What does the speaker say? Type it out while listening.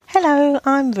Hello,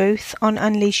 I'm Ruth on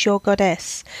Unleash Your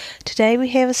Goddess. Today we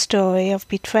hear a story of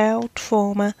betrayal,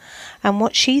 trauma, and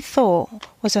what she thought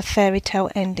was a fairy tale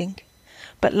ending.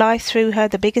 But life threw her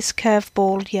the biggest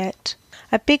curveball yet.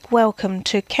 A big welcome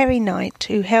to Kerry Knight,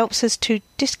 who helps us to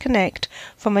disconnect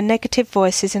from the negative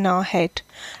voices in our head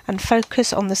and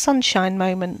focus on the sunshine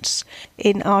moments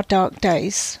in our dark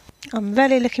days. I'm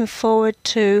really looking forward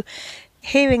to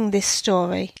hearing this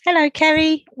story. Hello,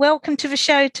 Kerry. Welcome to the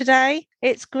show today.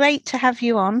 It's great to have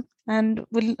you on, and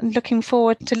we're looking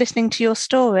forward to listening to your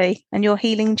story and your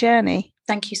healing journey.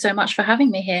 Thank you so much for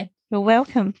having me here. You're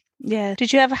welcome. Yeah.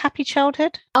 Did you have a happy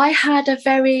childhood? I had a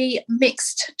very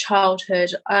mixed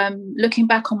childhood. Looking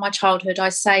back on my childhood, I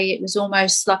say it was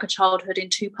almost like a childhood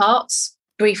in two parts.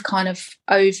 Brief kind of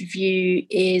overview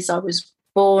is I was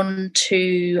born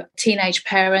to teenage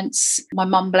parents. My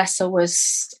mum, bless her,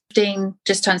 was 15,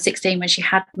 just turned 16 when she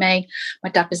had me. My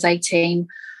dad was 18.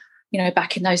 You know,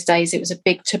 back in those days, it was a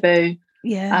big taboo.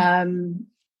 Yeah.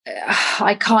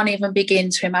 I can't even begin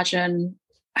to imagine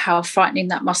how frightening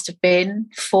that must have been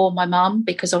for my mum,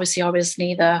 because obviously I was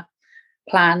neither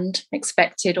planned,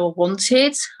 expected or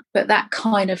wanted. But that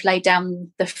kind of laid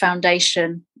down the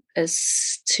foundation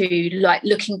as to, like,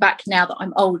 looking back now that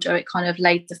I'm older, it kind of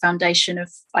laid the foundation of,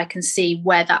 I can see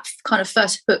where that kind of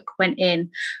first hook went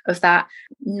in of that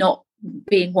not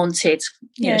being wanted.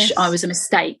 Yes. You know, I was a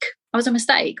mistake. I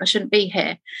shouldn't be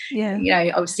here. Yeah. You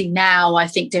know, obviously now I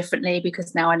think differently,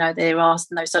 because now I know there are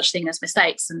no such thing as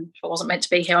mistakes, and if I wasn't meant to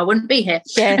be here, I wouldn't be here.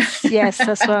 Yes,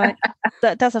 that's right.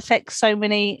 That does affect so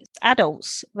many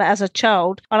adults that as a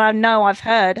child, and I know I've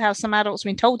heard how some adults have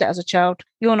been told that as a child,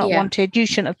 you're not wanted, you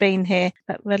shouldn't have been here.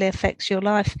 That really affects your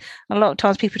life. A lot of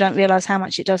times people don't realise how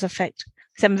much it does affect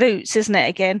some roots, isn't it,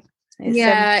 again?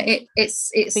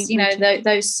 It's you know,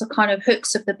 those kind of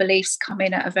hooks of the beliefs come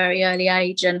in at a very early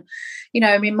age. And, you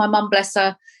know, I mean, my mum, bless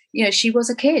her, you know, she was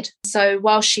a kid. So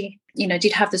while she, you know,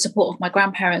 did have the support of my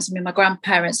grandparents, I mean, my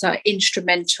grandparents are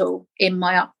instrumental in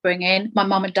my upbringing. My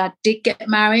mum and dad did get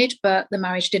married, but the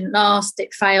marriage didn't last.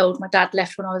 It failed. My dad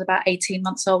left when I was about 18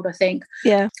 months old, I think.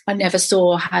 Yeah. I never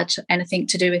saw or had anything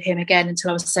to do with him again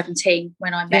until I was 17,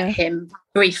 when I met him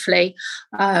briefly.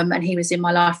 And he was in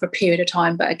my life for a period of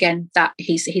time. But again, that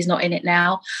he's not in it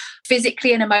now.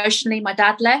 Physically and emotionally, my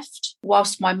dad left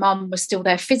whilst my mum was still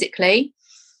there physically.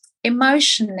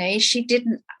 Emotionally, she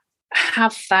didn't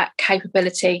have that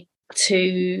capability to,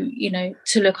 you know,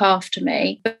 to look after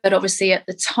me. But obviously at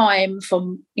the time,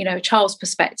 from, you know, a child's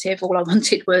perspective, all I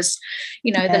wanted was,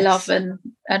 you know, the love and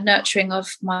nurturing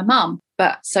of my mum.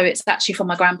 But so it's actually from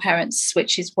my grandparents,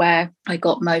 which is where I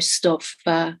got most of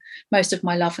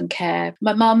my love and care.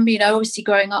 My mum, you know, obviously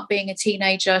growing up, being a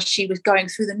teenager, she was going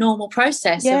through the normal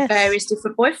process of various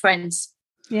different boyfriends.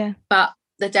 Yeah. But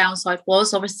the downside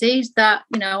was obviously that,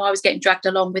 you know, I was getting dragged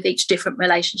along with each different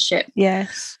relationship.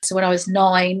 Yes. So when I was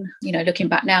 9, you know, looking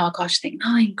back now, I think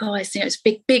 9, guys, you know, it's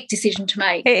a big decision to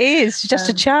make. It is just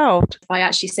a child. I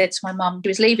actually said to my mum, she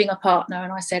was leaving a partner,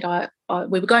 and I said,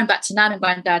 we were going back to Nan and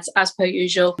Granddad's as per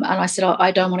usual. And I said,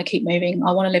 I don't want to keep moving.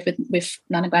 I want to live with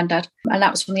Nan and Granddad. And that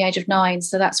was from the age of 9.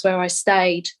 So that's where I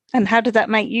stayed. And how did that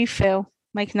make you feel,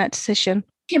 making that decision?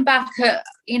 Looking back at,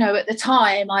 you know, at the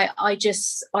time, I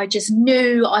just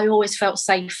knew I always felt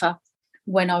safer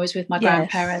when I was with my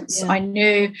grandparents. I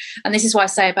knew, and this is why I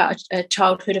say about a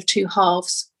childhood of two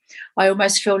halves. I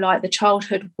almost feel like the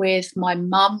childhood with my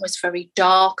mum was very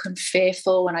dark and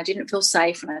fearful, and I didn't feel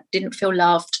safe and I didn't feel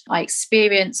loved. I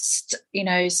experienced, you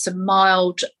know, some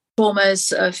mild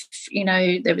traumas of, you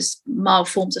know, there was mild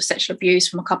forms of sexual abuse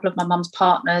from a couple of my mum's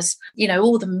partners. You know,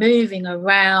 all the moving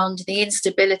around, the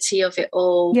instability of it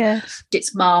all, did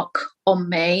its mark on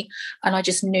me. And I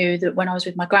just knew that when I was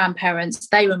with my grandparents,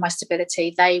 they were my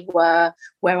stability. They were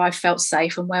where I felt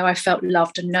safe and where I felt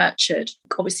loved and nurtured.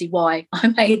 Obviously why I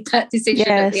made that decision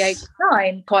at the age of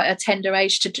 9, quite a tender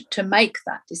age to make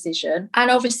that decision. And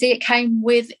obviously it came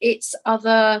with its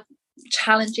other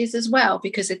challenges as well,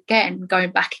 because again,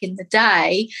 going back in the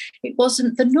day, it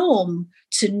wasn't the norm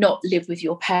to not live with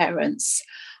your parents.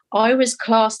 I was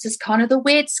classed as kind of the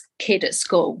weird kid at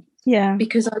school,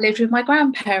 because I lived with my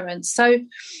grandparents. So,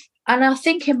 and I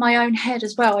think in my own head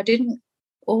as well, I didn't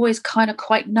always kind of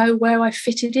quite know where I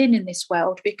fitted in this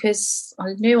world, because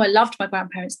I knew I loved my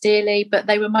grandparents dearly, but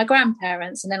they were my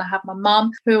grandparents. And then I had my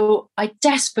mum, who I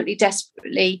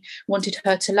desperately wanted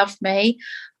her to love me.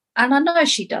 And I know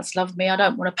she does love me. I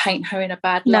don't want to paint her in a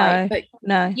bad light.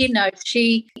 But, you know,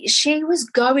 she was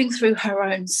going through her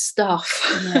own stuff.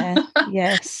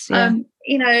 Yes.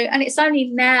 You know, and it's only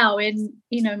now in,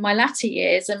 you know, my latter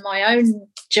years and my own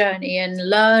journey and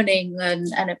learning and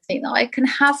everything, that I can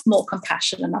have more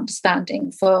compassion and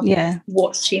understanding for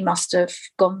what she must have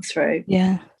gone through.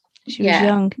 Yeah. She was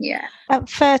young. Yeah. At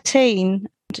 13,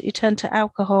 you turned to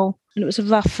alcohol, and it was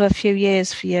rough for a few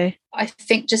years for you. I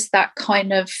think just that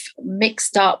kind of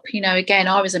mixed up, again,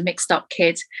 I was a mixed up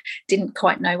kid, didn't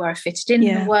quite know where I fitted in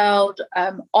the world,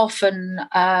 often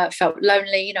felt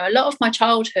lonely. A lot of my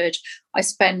childhood I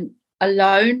spent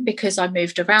alone because I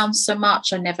moved around so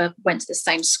much. I never went to the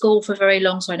same school for very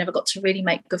long, so I never got to really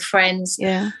make good friends.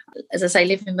 Yeah. As I say,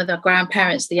 living with my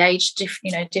grandparents, the age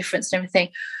difference and everything.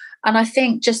 And I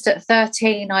think just at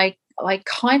 13, I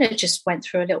kind of just went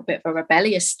through a little bit of a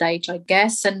rebellious stage, I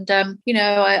guess. And,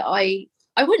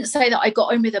 I wouldn't say that I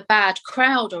got in with a bad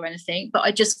crowd or anything, but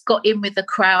I just got in with the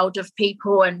crowd of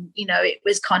people. And, it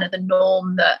was kind of the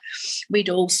norm that we'd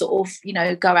all sort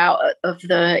of, go out of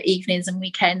the evenings and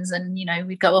weekends and,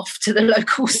 we'd go off to the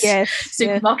local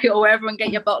supermarket or wherever and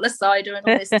get your bottle of cider and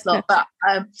all this lot. But,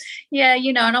 and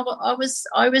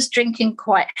I was drinking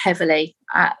quite heavily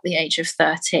at the age of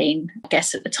 13. I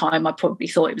guess at the time I probably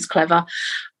thought it was clever,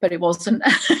 but it wasn't.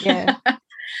 Yeah.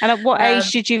 And at what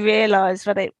age did you realise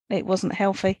that it wasn't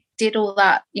healthy? Did all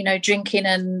that, drinking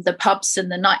and the pubs and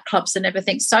the nightclubs and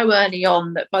everything so early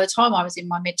on that by the time I was in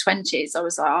my mid-20s, I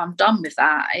was like, I'm done with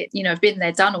that. Been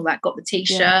there, done all that, got the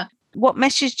T-shirt. Yeah. What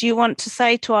message do you want to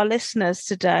say to our listeners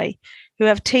today who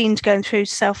have teens going through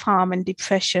self-harm and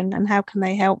depression, and how can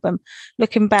they help them?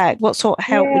 Looking back, what sort of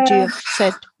help would you have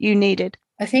said you needed?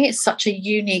 I think it's such a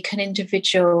unique and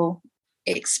individual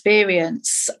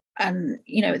experience. And,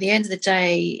 at the end of the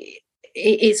day,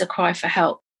 it is a cry for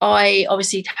help. I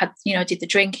obviously had, did the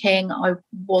drinking. I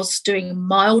was doing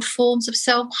mild forms of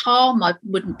self-harm. I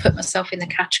wouldn't put myself in the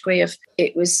category of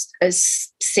it was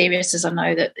as serious as I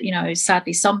know that,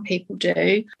 sadly some people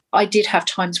do. I did have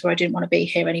times where I didn't want to be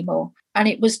here anymore. And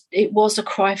it was a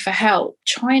cry for help.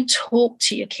 Try and talk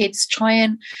to your kids. Try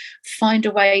and find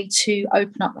a way to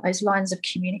open up those lines of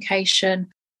communication.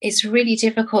 It's really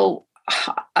difficult.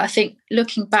 I think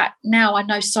looking back now, I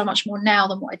know so much more now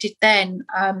than what I did then.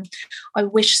 I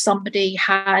wish somebody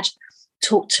had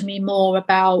talked to me more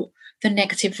about the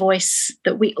negative voice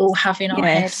that we all have in our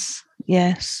heads.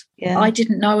 Yes. Yeah. I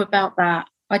didn't know about that.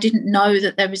 I didn't know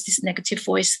that there was this negative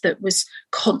voice that was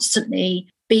constantly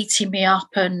beating me up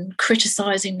and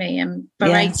criticising me and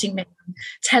berating me,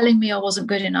 telling me I wasn't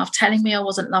good enough, telling me I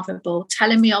wasn't lovable,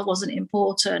 telling me I wasn't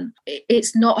important.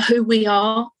 It's not who we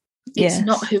are. It's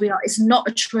not who we are. It's not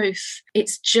a truth.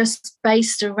 It's just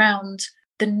based around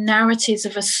the narratives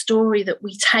of a story that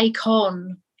we take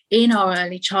on in our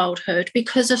early childhood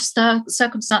because of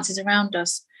circumstances around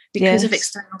us, because of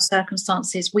external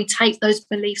circumstances. We take those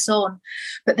beliefs on,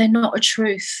 but they're not a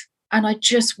truth. And I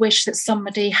just wish that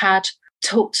somebody had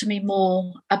talked to me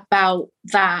more about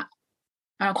that.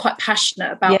 And I'm quite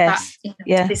passionate about that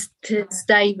to this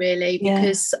day, really,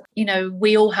 because,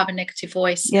 we all have a negative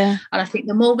voice. Yeah. And I think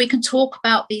the more we can talk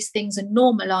about these things and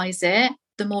normalise it,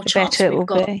 the more chance better it we've will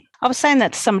got. Be. I was saying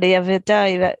that to somebody the other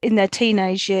day, that in their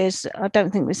teenage years, I don't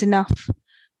think there's enough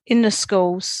in the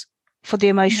schools for the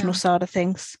emotional side of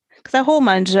things, because our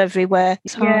hormones are everywhere.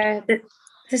 It's hard.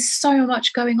 There's so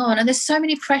much going on, and there's so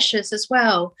many pressures as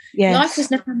well. Yes. Life was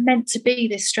never meant to be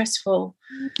this stressful.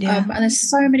 And there's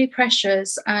so many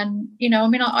pressures. And,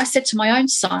 I said to my own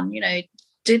son,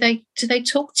 do they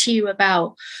talk to you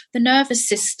about the nervous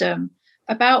system,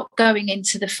 about going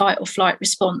into the fight or flight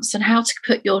response and how to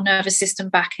put your nervous system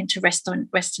back into rest and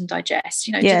digest?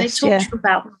 Do they talk to you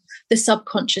about the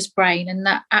subconscious brain, and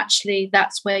that actually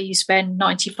that's where you spend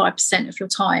 95% of your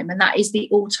time, and that is the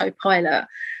autopilot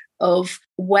of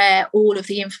where all of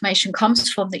the information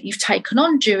comes from that you've taken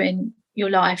on during your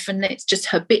life, and it's just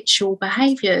habitual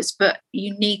behaviours, but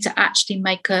you need to actually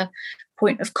make a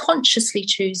point of consciously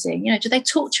choosing. Do they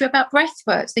talk to you about breath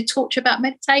work? Do they talk to you about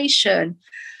meditation?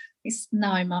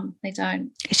 No, Mum, they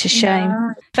don't. It's a shame.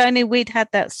 If only we'd had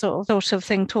that sort of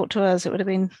thing taught to us, it would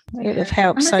have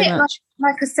helped so much.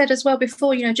 Like I said as well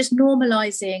before, just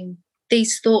normalising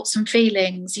these thoughts and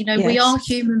feelings. We are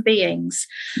human beings,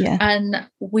 and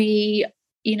we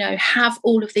have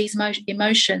all of these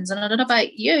emotions. And I don't know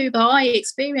about you, but I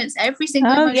experience every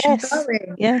single emotion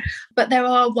going. Yeah. But there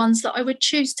are ones that I would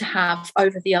choose to have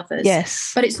over the others.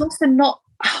 Yes. But it's also not,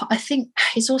 I think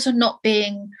it's also not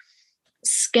being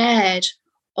scared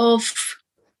of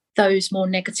those more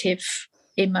negative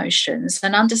emotions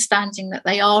and understanding that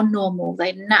they are normal,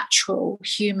 they're natural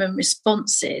human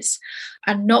responses,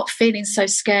 and not feeling so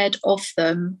scared of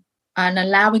them and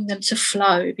allowing them to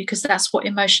flow, because that's what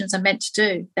emotions are meant to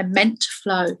do. They're meant to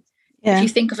flow. If you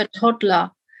think of a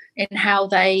toddler in how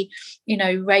they,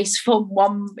 race from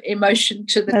one emotion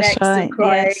to the That's next, right. and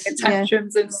crying, Yes. and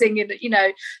tantrums, and singing,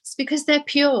 it's because they're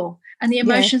pure and the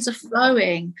emotions are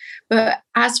flowing. But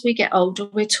as we get older,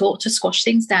 we're taught to squash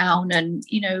things down, and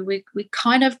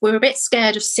we're a bit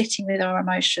scared of sitting with our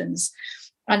emotions.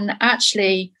 And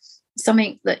actually,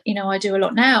 something that I do a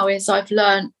lot now is I've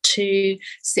learned to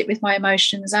sit with my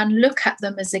emotions and look at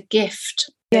them as a gift.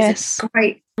 Yes.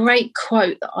 There's a great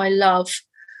quote that I love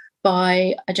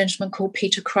by a gentleman called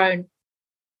Peter Crone.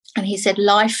 And he said,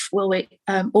 life will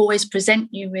always present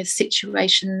you with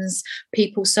situations,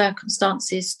 people,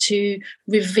 circumstances to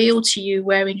reveal to you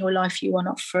where in your life you are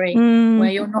not free, where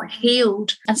you're not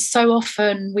healed. And so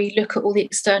often we look at all the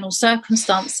external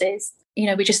circumstances,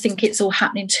 we just think it's all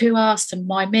happening to us and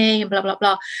why me and blah, blah,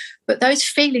 blah. But those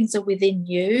feelings are within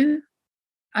you.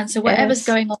 And so whatever's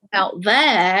going on out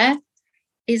there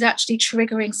is actually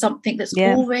triggering something that's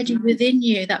already within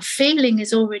you. That feeling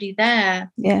is already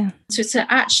there. Yeah. So it's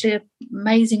actually an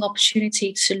amazing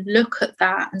opportunity to look at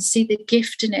that and see the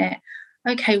gift in it.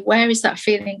 Okay, where is that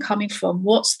feeling coming from?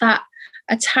 What's that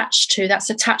attached to? That's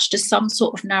attached to some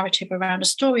sort of narrative around a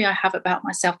story I have about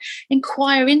myself.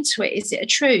 Inquire into it. Is it a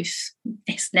truth?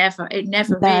 It never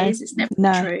is. It's never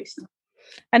the truth.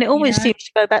 And it always seems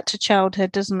to go back to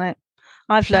childhood, doesn't it?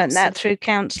 I've learned that through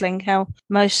counselling, how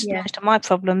most of my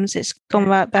problems, it's gone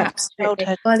right back to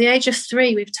childhood. By the age of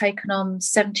 3, we've taken on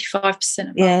 75%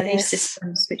 of our belief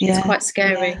systems, which is quite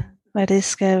scary. Yeah, that is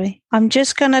scary. I'm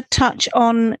just going to touch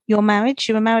on your marriage.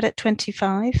 You were married at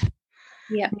 25.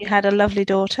 Yeah. You had a lovely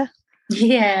daughter.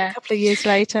 Yeah. A couple of years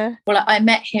later. Well, I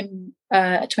met him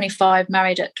at 25,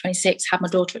 married at 26, had my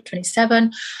daughter at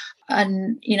 27.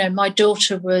 And, my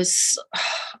daughter was,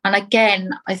 and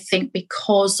again, I think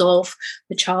because of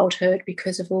the childhood,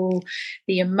 because of all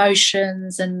the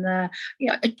emotions and I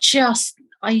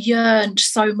yearned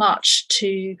so much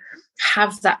to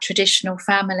have that traditional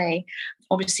family,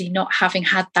 obviously not having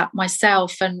had that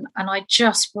myself. And I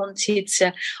just wanted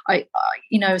to, I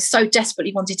so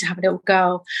desperately wanted to have a little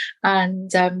girl.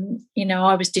 And,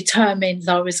 I was determined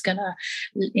I was going to,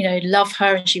 love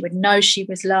her, and she would know she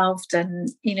was loved, and,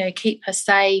 keep her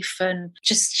safe. And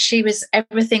just, she was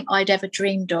everything I'd ever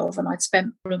dreamed of. And I'd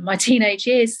spent all of my teenage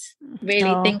years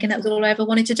really thinking that was all I ever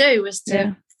wanted to do, was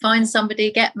to find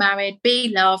somebody, get married, be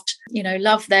loved,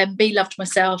 love them, be loved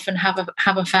myself, and have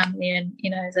a family, and,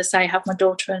 as I say, have my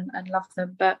daughter and love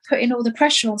them. But putting all the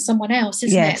pressure on someone else,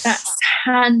 isn't it? That's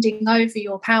handing over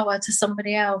your power to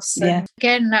somebody else. And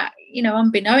again, that,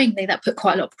 unbeknowingly, that put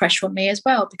quite a lot of pressure on me as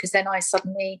well, because then I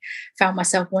suddenly found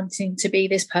myself wanting to be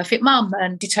this perfect mum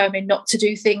and determined not to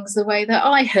do things the way that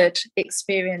I had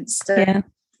experienced.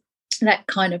 That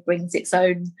kind of brings its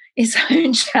own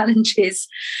challenges,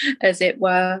 as it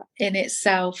were, in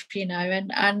itself,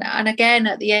 and again,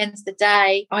 at the end of the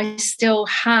day, I still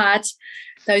had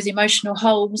those emotional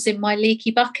holes in my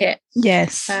leaky bucket.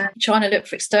 Yes. Trying to look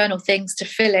for external things to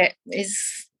fill it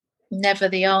is never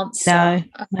the answer.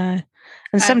 No.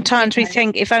 And sometimes we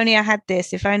think, if only I had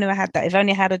this, if only I had that, if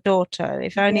only I had a daughter,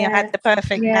 if only I had the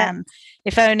perfect man,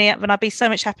 if only, when I'd be so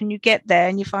much happier. And you get there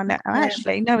and you find out,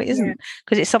 actually, no, it isn't,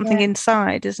 because it's something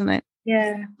inside, isn't it?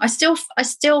 Yeah. I still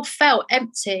felt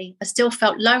empty. I still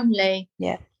felt lonely.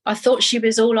 Yeah. I thought she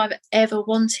was all I've ever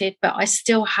wanted, but I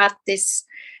still had this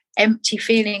empty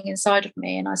feeling inside of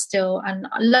me, and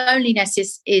loneliness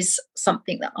is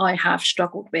something that I have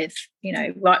struggled with,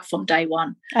 right from day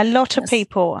one. A lot of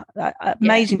people,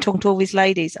 amazing talking to all these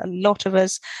ladies, a lot of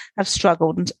us have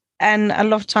struggled, and a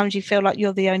lot of times you feel like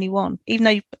you're the only one, even though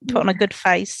you put on a good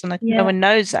face, and no one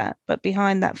knows that, but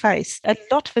behind that face, a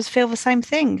lot of us feel the same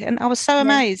thing. And I was so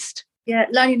amazed. Yeah,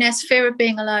 loneliness, fear of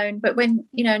being alone. But when,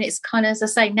 and it's kind of, as I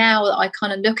say, now that I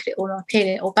kind of look at it all and I peel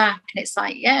it all back, and it's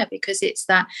like, because it's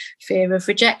that fear of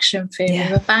rejection, fear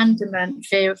of abandonment,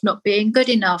 fear of not being good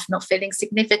enough, not feeling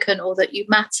significant, or that you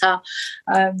matter.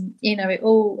 It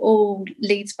all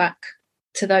leads back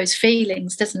to those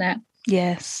feelings, doesn't it?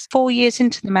 Yes. 4 years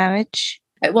into the marriage.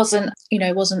 It wasn't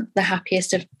the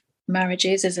happiest of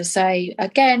marriages, as I say,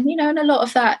 again, and a lot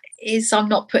of that is, I'm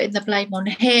not putting the blame on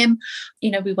him.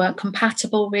 We weren't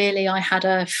compatible, really. I had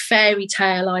a fairy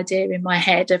tale idea in my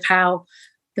head of how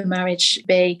the marriage should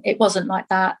be. It wasn't like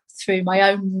that, through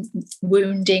my own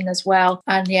wounding as well.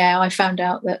 And I found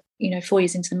out that 4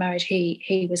 years into the marriage,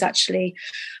 he was actually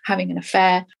having an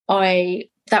affair.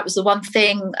 That was the one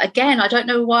thing, again, I don't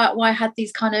know why I had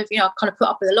these kind of, I kind of put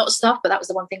up with a lot of stuff, but that was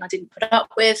the one thing I didn't put up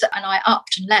with. And I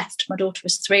upped and left. My daughter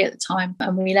was 3 at the time,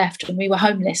 and we left, and we were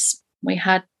homeless. We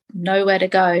had nowhere to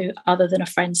go other than a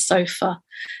friend's sofa.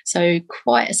 So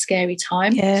quite a scary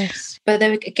time. Yes. But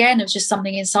there again, it was just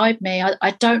something inside me.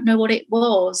 I don't know what it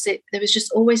was. There was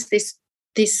just always this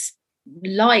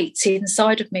light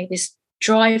inside of me, this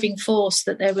driving force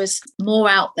that there was more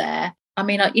out there. I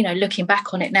mean, looking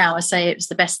back on it now, I say it was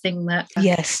the best thing that...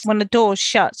 Yes. When the door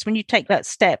shuts, when you take that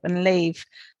step and leave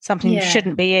something you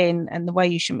shouldn't be in and the way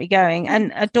you shouldn't be going,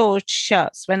 and a door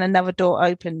shuts when another door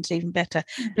opens, even better.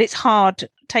 But it's hard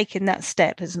taking that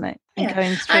step, isn't it? And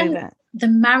going through that. The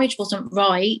marriage wasn't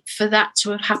right for that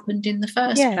to have happened in the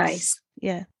first place.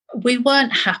 Yeah. We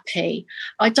weren't happy.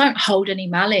 I don't hold any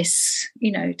malice,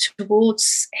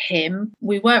 towards him.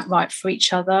 We weren't right for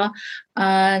each other.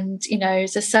 And,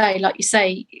 as I say, like you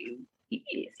say,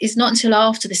 it's not until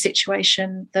after the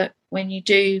situation that when you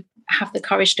do have the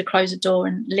courage to close the door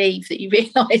and leave that you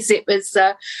realise it was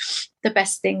the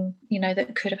best thing,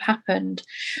 that could have happened.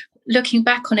 Looking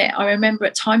back on it, I remember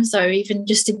at times, though, even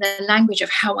just in the language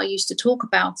of how I used to talk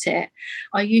about it,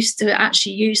 I used to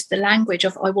actually use the language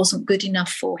of I wasn't good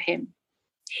enough for him.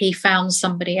 He found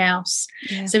somebody else.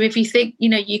 Yeah. So if you think,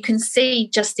 you can see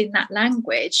just in that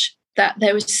language that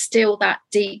there was still that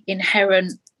deep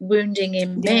inherent wounding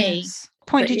in me.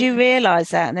 Point did you realise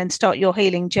that and then start your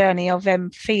healing journey of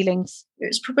feelings? It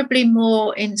was probably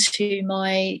more into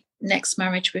my next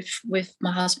marriage with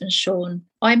my husband, Sean.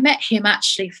 I met him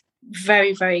actually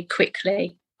very, very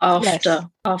quickly after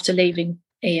leaving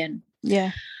Ian.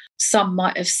 Yeah. Some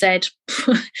might have said,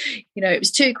 it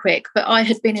was too quick, but I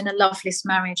had been in a loveless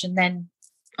marriage, and then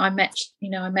I met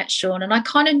Sean, and I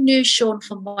kind of knew Sean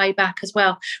from way back as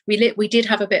well. We did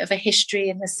have a bit of a history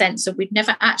in the sense of we'd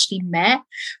never actually met,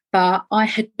 but I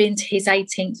had been to his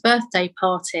 18th birthday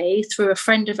party through a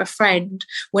friend of a friend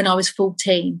when I was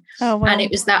 14. Oh, wow. And it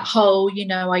was that whole,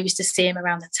 I used to see him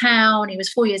around the town. He was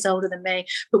 4 years older than me,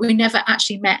 but we never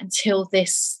actually met until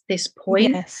this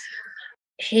point. Yes.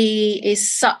 He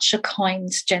is such a kind,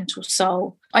 gentle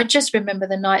soul. I just remember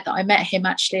the night that I met him,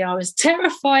 actually, I was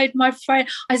terrified.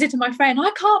 I said to my friend,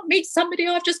 I can't meet somebody.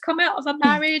 I've just come out of a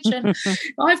marriage and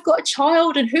I've got a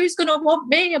child, and who's going to want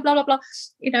me, and blah, blah, blah.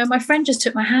 My friend just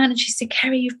took my hand and she said,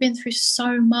 Kerry, you've been through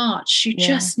so much. You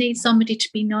just need somebody to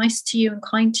be nice to you and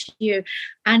kind to you.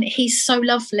 And he's so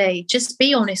lovely. Just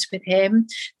be honest with him.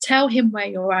 Tell him where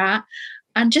you're at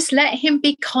and just let him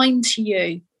be kind to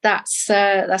you. That's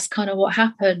kind of what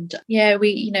happened. Yeah,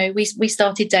 we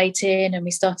started dating and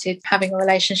we started having a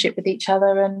relationship with each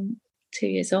other, and 2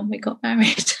 years on we got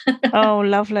married. Oh,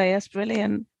 lovely. That's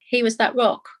brilliant. He was that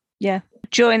rock. Yeah.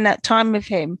 During that time with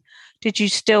him, did you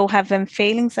still have them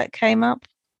feelings that came up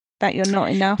that you're not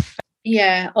enough?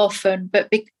 Yeah, often. But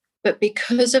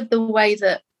because of the way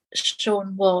that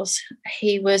Sean was,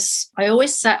 I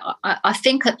always say, I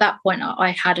think at that point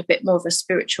I had a bit more of a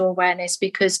spiritual awareness,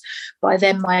 because by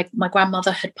then my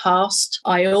grandmother had passed.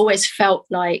 I always felt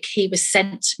like he was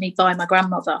sent to me by my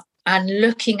grandmother. And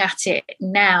looking at it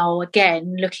now,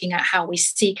 again, looking at how we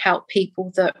seek out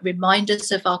people that remind us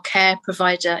of our care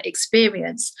provider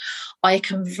experience, I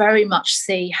can very much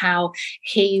see how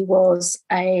he was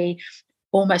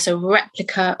almost a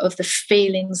replica of the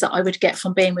feelings that I would get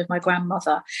from being with my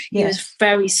grandmother. He was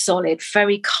very solid,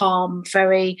 very calm,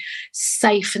 very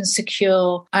safe and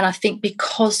secure. And I think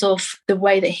because of the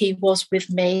way that he was with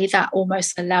me, that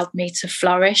almost allowed me to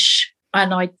flourish.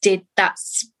 And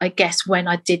that's, I guess, when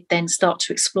I did then start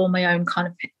to explore my own kind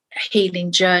of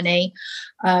healing journey.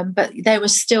 But there were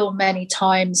still many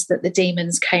times that the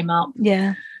demons came up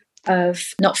of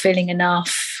not feeling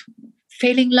enough,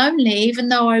 feeling lonely. Even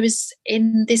though I was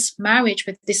in this marriage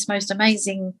with this most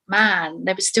amazing man,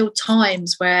 there were still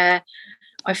times where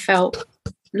I felt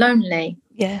lonely.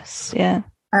 Yes, yeah.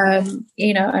 And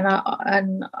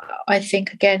I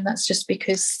think again that's just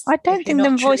because I don't think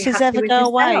them voices ever go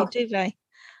away, do they?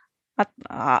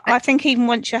 I think even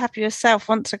once you're happy with yourself,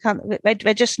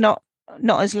 they're just not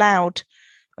as loud,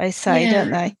 they say,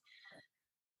 don't they?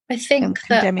 I think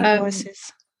that condemning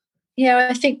voices. Yeah,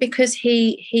 I think because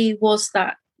he was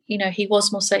that, he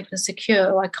was more safe and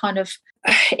secure, I kind of,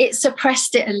 it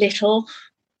suppressed it a little,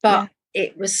 but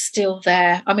it was still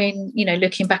there. I mean,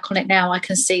 looking back on it now, I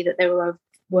can see that there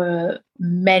were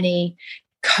many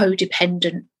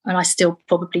codependent, and I still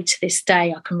probably to this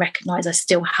day, I can recognise I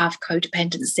still have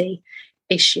codependency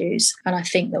issues. And I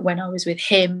think that when I was with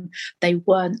him, they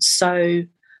weren't so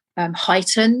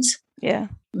heightened. Yeah.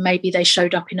 Maybe they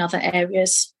showed up in other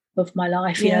areas of my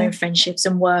life, in friendships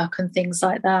and work and things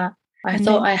like that. I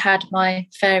thought I had my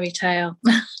fairy tale,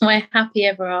 my happy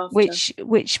ever after.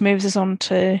 Which moves us on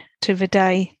to the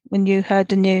day when you heard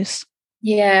the news.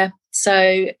 Yeah,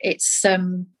 so it's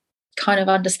kind of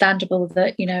understandable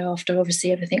that, after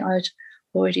obviously everything I'd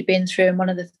already been through. And one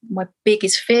of my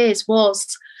biggest fears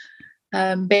was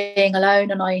being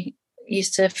alone. And I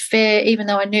used to fear, even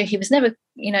though I knew he was never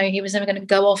going to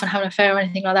go off and have an affair or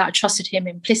anything like that. I trusted him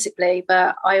implicitly,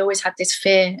 but I always had this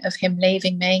fear of him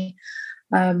leaving me.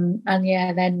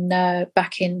 Then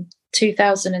back in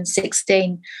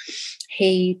 2016,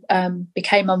 he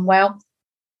became unwell.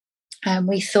 And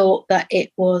we thought that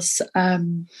it was a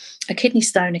kidney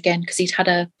stone again, because he'd had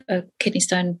a kidney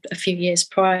stone a few years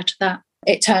prior to that.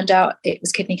 It turned out it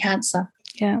was kidney cancer.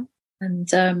 Yeah.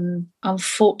 And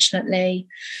unfortunately,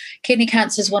 kidney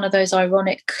cancer is one of those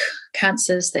ironic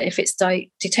cancers that if it's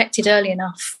detected early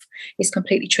enough, is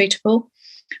completely treatable.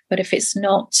 But if it's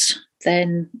not,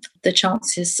 then the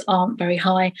chances aren't very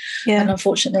high. Yeah. And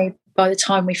unfortunately, by the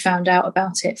time we found out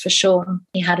about it for Sean,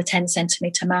 he had a 10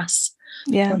 centimetre mass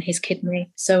on his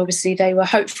kidney. So obviously they were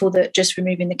hopeful that just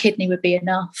removing the kidney would be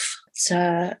enough.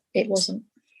 But it wasn't.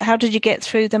 How did you get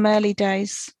through them early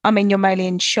days? I mean, you're mainly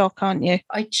in shock, aren't you?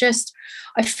 I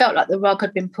felt like the rug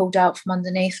had been pulled out from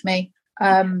underneath me.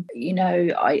 I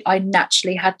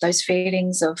naturally had those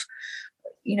feelings of,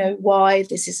 why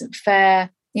this isn't fair.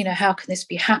 How can this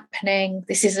be happening?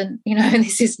 This isn't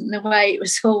the way it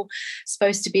was all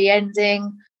supposed to be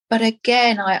ending. But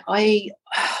again, I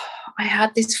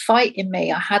had this fight in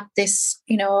me. I had this,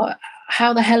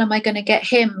 how the hell am I going to get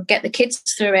the kids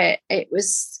through it? It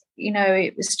was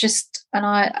just,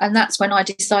 and that's when I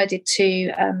decided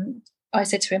to, I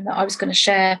said to him that I was going to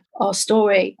share our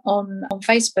story on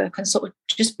Facebook and sort of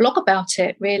just blog about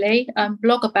it, really,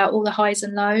 blog about all the highs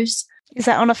and lows. Is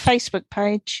that on a Facebook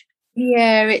page?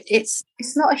 Yeah, it's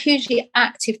not a hugely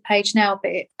active page now,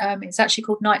 but it's actually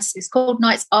called Nights. It's called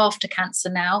Nights After Cancer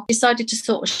now. Decided to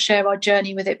sort of share our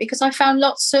journey with it because I found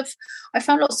lots of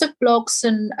blogs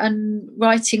and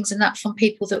writings and that from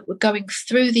people that were going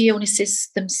through the illnesses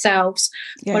themselves,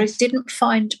 yes. But I didn't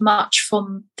find much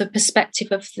from the perspective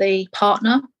of the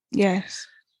partner. Yes.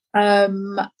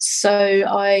 So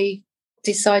I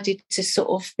decided to sort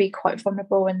of be quite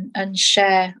vulnerable and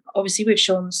share, obviously with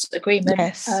Sean's agreement,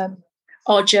 yes.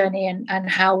 Our journey and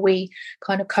how we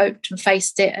kind of coped and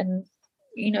faced it, and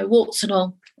warts and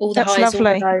all the that's highs,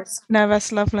 lovely. all the lows. No,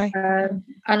 that's lovely. And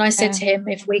I said to him,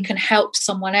 if we can help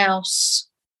someone else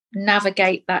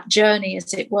navigate that journey,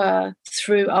 as it were,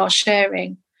 through our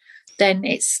sharing, then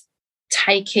it's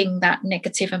taking that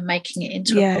negative and making it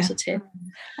into a positive.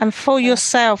 And for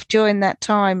yourself during that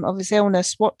time of his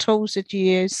illness, what tools did you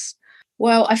use?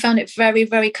 Well, I found it very,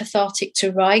 very cathartic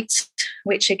to write,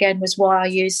 which again was why I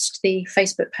used the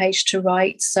Facebook page to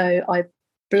write. So I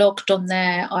blogged on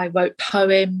there, I wrote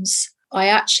poems.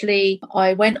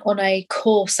 I went on a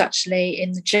course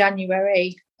in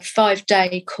January, a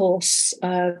 5-day course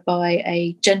by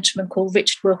a gentleman called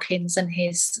Richard Wilkins and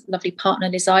his lovely partner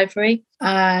Liz Ivory,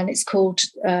 and it's called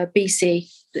BC,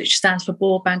 which stands for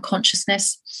Broadband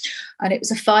Consciousness. And it was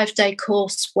a 5-day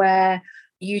course where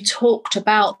you talked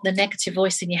about the negative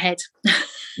voice in your head,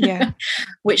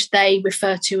 which they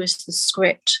refer to as the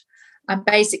script. And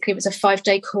basically it was a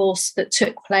 5-day course that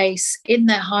took place in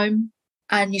their home,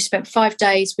 and you spent 5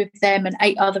 days with them and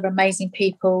 8 other amazing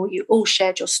people. You all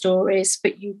shared your stories,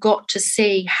 but you got to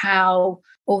see how,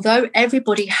 although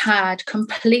everybody had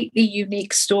completely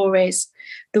unique stories,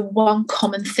 the one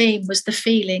common theme was the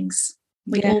feelings.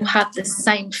 We all had the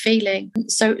same feeling.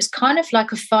 So it was kind of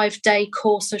like a 5-day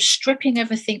course of stripping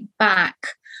everything back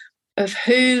of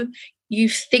who you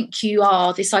think you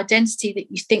are, this identity that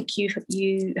you think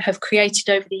you have created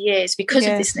over the years because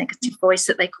of this negative voice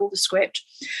that they call the script,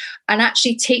 and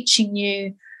actually teaching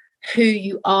you who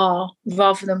you are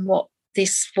rather than what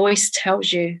this voice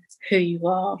tells you who you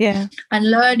are.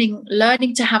 And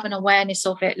learning to have an awareness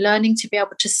of it, learning to be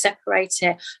able to separate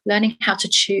it, learning how to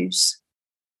choose,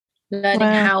 learning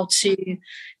how to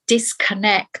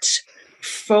disconnect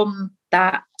from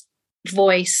that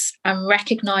voice and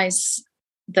recognize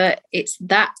that it's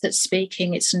that's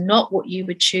speaking, it's not what you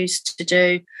would choose to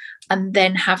do, and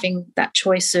then having that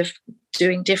choice of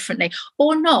doing differently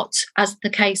or not, as the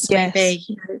case may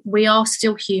be. We are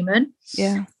still human,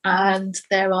 and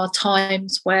there are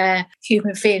times where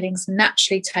human feelings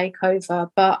naturally take over,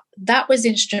 but that was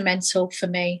instrumental for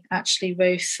me, actually,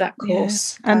 Ruth, that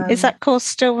course. And is that course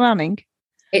still running?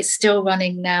 It's still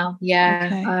running now,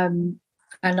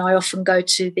 and I often go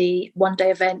to the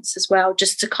one-day events as well,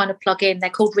 just to kind of plug in.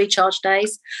 They're called recharge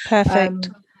days.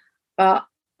 Perfect. But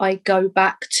I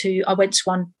went to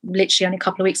one literally only a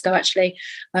couple of weeks ago, actually,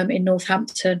 in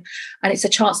Northampton. And it's a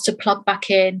chance to plug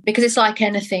back in, because it's like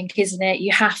anything, isn't it?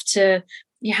 You have to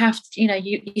you have to,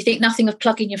 you think nothing of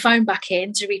plugging your phone back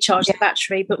in to recharge the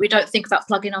battery, but we don't think about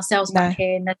plugging ourselves back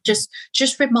in, and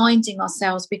just reminding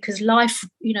ourselves, because life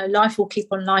will keep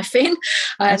on lifing,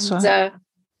 and it's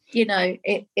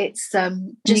just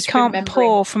you can't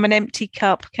pour from an empty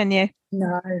cup, can you?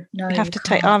 No, you have to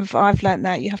take. I've learned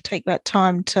that you have to take that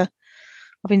time to.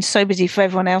 I've been so busy for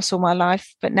everyone else all my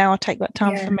life, but now I take that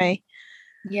time for me.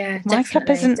 Yeah, my cup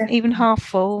isn't even half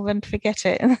full, then forget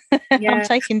it. I'm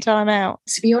taking time out.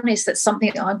 To be honest, that's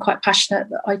something that I'm quite passionate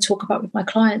that I talk about with my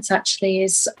clients. Actually,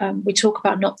 is we talk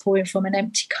about not pouring from an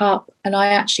empty cup, and I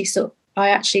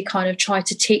actually kind of try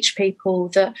to teach people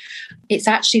that it's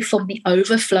actually from the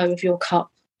overflow of your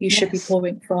cup you should be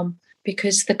pouring from,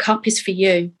 because the cup is for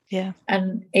you. Yeah,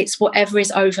 and it's whatever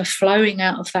is overflowing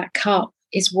out of that cup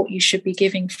is what you should be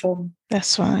giving from.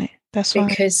 That's right.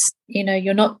 Because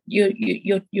you're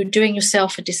doing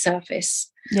yourself a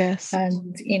disservice. Yes.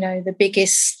 And the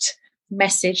biggest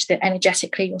message that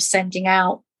energetically you're sending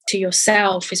out to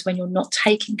yourself is when you're not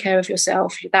taking care of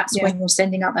yourself. That's when you're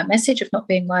sending out that message of not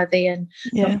being worthy and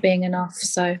not being enough.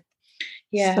 So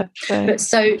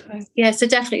so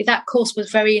definitely that course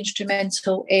was very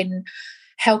instrumental in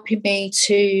helping me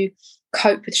to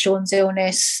cope with Sean's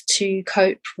illness, to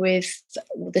cope with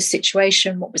the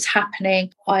situation, what was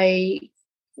happening. I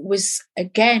was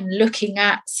again looking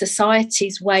at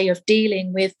society's way of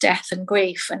dealing with death and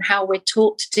grief and how we're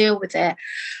taught to deal with it,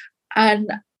 and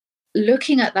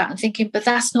looking at that and thinking, but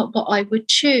that's not what I would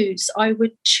choose. I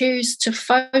would choose to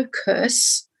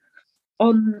focus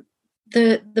on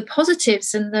the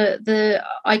positives and the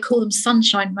I call them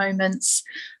sunshine moments.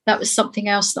 That was something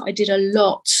else that I did a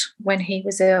lot when he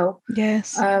was ill.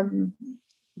 Yes.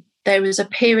 There was a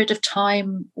period of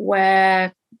time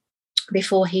where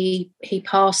before he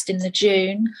passed in the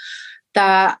June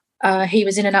that he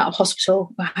was in and out of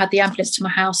hospital. I had the ambulance to my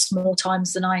house more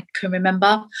times than I can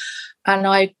remember, and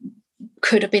I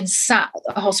could have been sat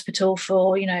at the hospital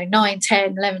for 9,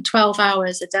 10, 11, 12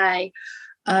 hours a day.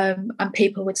 And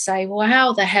people would say, well,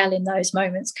 how the hell in those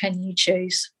moments can you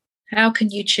choose? How can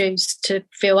you choose to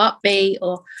feel upbeat?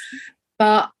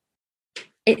 But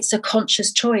it's a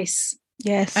conscious choice.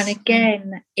 Yes. And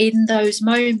again, in those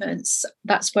moments,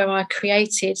 that's where I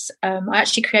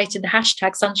actually created the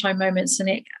hashtag Sunshine Moments, and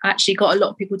it actually got a lot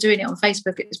of people doing it on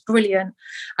Facebook. It was brilliant.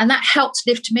 And that helped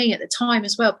lift me at the time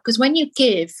as well, because when you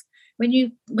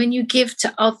give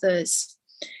to others,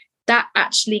 that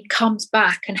actually comes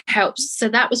back and helps. So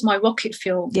that was my rocket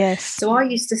fuel. Yes. So I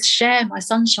used to share my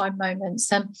sunshine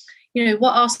moments. And,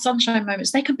 what are sunshine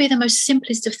moments? They can be the most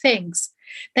simplest of things.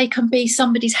 They can be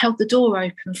somebody's held the door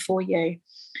open for you.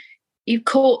 You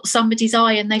caught somebody's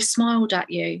eye and they've smiled at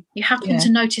you. You happen to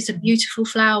notice a beautiful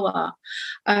flower,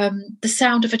 the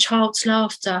sound of a child's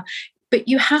laughter, but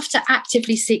you have to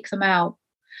actively seek them out.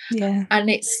 Yeah. And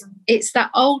it's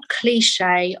that old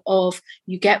cliche of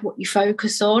you get what you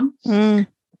focus on.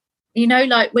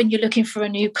 Like when you're looking for a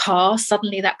new car,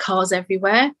 suddenly that car's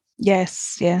everywhere.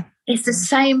 Yes. Yeah. It's the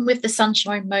same with the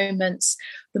sunshine moments.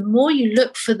 The more you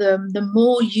look for them, the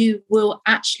more you will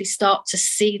actually start to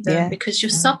see them, because your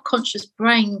subconscious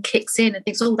brain kicks in and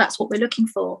thinks, oh, that's what we're looking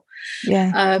for.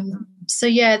 Yeah.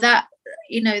 That,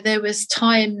 there was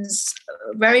times,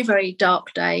 very, very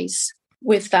dark days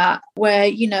with that, where,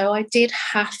 I did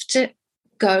have to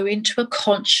go into a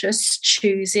conscious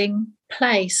choosing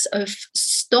place of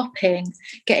stopping,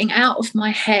 getting out of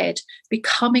my head,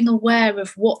 becoming aware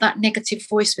of what that negative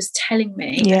voice was telling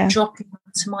me, and dropping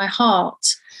into my heart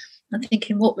and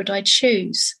thinking, what would I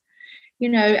choose?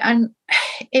 And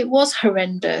it was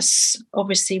horrendous,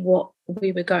 obviously, what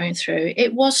we were going through.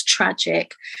 It was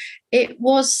tragic. It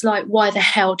was like, why the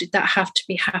hell did that have to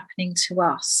be happening to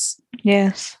us?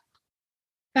 Yes.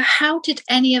 But how did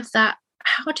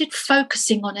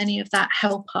focusing on any of that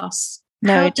help us?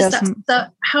 No, it doesn't.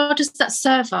 How does that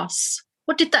serve us?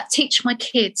 What did that teach my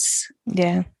kids?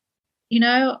 Yeah.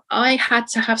 I had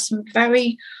to have some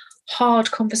very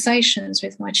hard conversations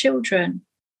with my children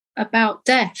about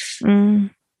death,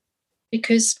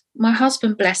 because my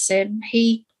husband, bless him,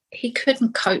 he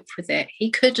couldn't cope with it. He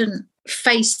couldn't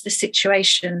face the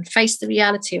situation, face the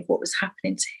reality of what was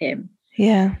happening to him.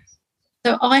 Yeah.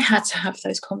 So I had to have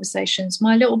those conversations.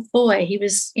 My little boy, he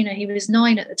was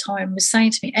 9 at the time, was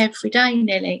saying to me every day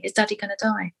nearly, is Daddy going to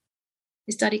die?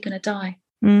 Is Daddy going to die?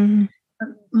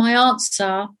 My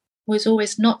answer was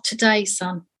always, not today,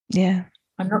 son. Yeah.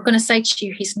 I'm not going to say to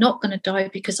you he's not going to die,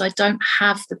 because I don't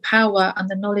have the power and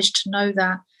the knowledge to know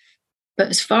that. But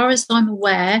as far as I'm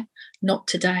aware, not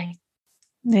today.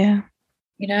 Yeah.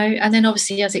 And then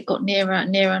obviously as it got nearer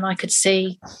and nearer and I could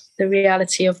see the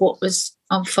reality of what was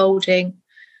unfolding,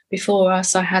 before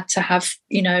us, I had to have,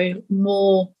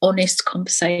 more honest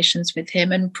conversations with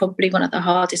him. And probably one of the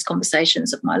hardest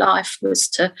conversations of my life was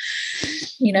to,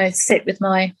 sit with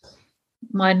my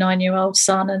 9-year-old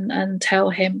son and tell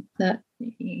him that,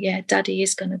 Daddy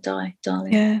is going to die,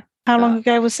 darling. Yeah. How long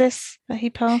ago was this that he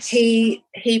passed? He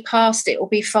passed, it will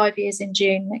be 5 years in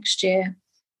June next year.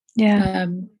 Yeah.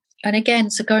 And again,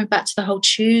 so going back to the whole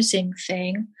choosing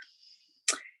thing,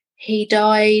 he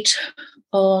died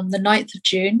on the 9th of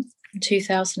June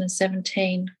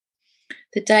 2017,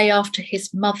 the day after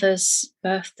his mother's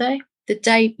birthday, the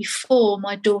day before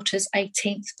my daughter's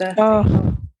 18th birthday.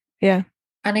 Oh, yeah.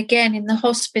 And again, in the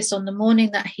hospice on the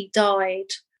morning that he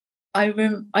died,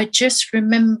 I just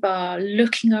remember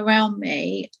looking around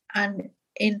me, and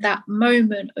in that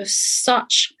moment of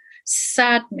such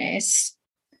sadness,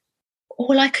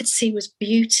 all I could see was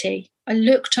beauty. I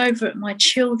looked over at my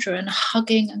children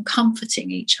hugging and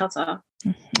comforting each other,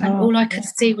 and all I could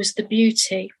see was the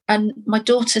beauty. And my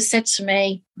daughter said to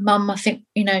me, Mum, I think,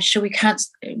 shall we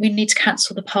cancel? We need to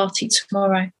cancel the party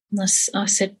tomorrow. And I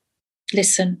said,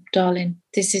 listen, darling,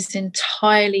 this is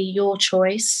entirely your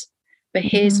choice, but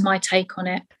here's my take on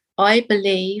it. I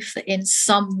believe that in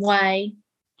some way,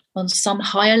 on some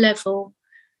higher level,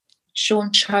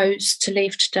 Sean chose to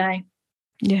leave today.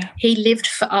 Yeah. He lived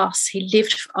for us. He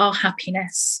lived for our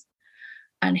happiness.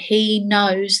 And he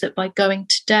knows that by going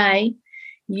today,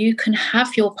 you can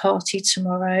have your party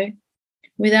tomorrow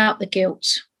without the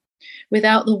guilt,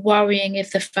 without the worrying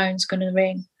if the phone's going to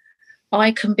ring.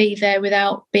 I can be there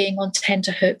without being on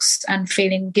tenterhooks and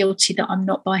feeling guilty that I'm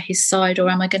not by his side, or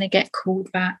am I going to get called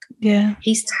back? Yeah.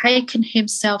 He's taken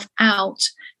himself out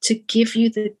to give you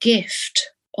the gift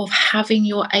of having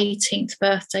your 18th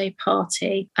birthday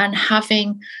party and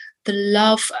having the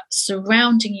love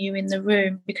surrounding you in the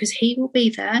room, because he will be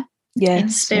there in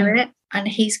spirit, and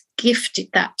he's gifted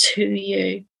that to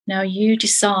you. Now you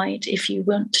decide if you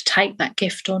want to take that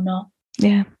gift or not.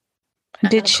 Yeah.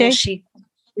 Did she?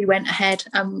 She went ahead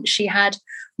and she had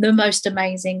the most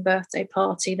amazing birthday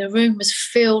party. The room was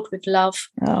filled with love.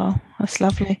 Oh, that's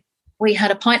lovely. We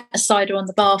had a pint of cider on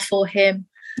the bar for him.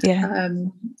 Yeah.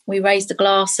 We raised a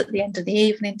glass at the end of the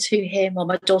evening to him. Well,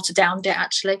 my daughter downed it,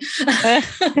 actually.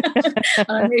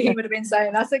 I knew he would have been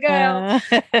saying, that's a girl.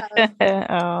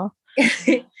 Oh,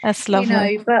 that's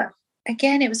lovely. But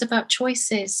again, it was about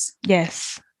choices.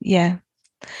 Yes. Yeah.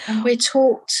 And we're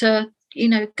taught to,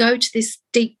 go to this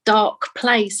deep, dark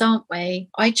place, aren't we?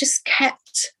 I just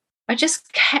kept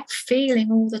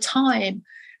feeling all the time.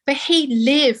 But he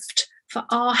lived for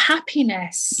our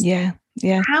happiness. Yeah.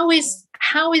 Yeah. How is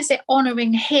it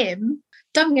honouring him?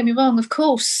 Don't get me wrong, of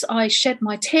course I shed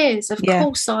my tears. Of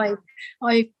course I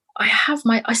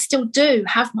still do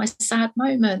have my sad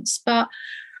moments, but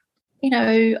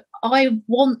I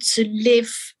want to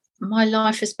live my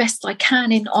life as best I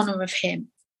can in honour of him.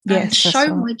 And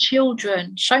show my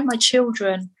children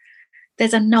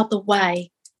there's another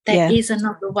way. There is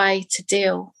another way to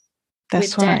deal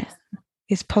with death.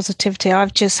 His positivity.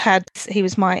 He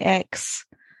was my ex,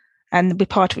 and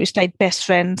we stayed best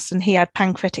friends, and he had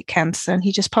pancreatic cancer, and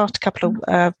he just passed a couple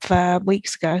of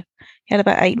weeks ago. He had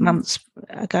about 8 months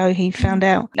ago, he found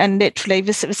out. And literally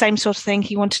the same sort of thing.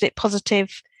 He wanted it positive.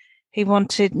 He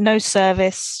wanted no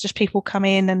service, just people come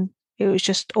in, and it was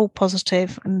just all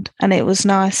positive, and it was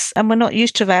nice. And we're not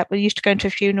used to that. We're used to going to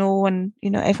a funeral and,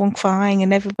 everyone crying,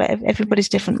 and everybody's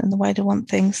different in the way they want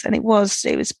things. And it was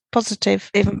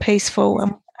positive, even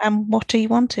peaceful, and what he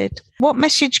wanted. What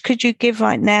message could you give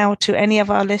right now to any of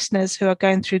our listeners who are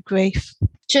going through grief?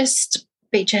 Just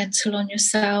be gentle on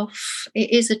yourself.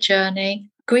 It is a journey.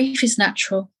 Grief is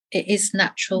natural. It is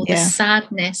natural. Yeah.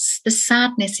 The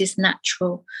sadness is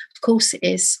natural. Of course it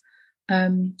is.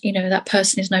 That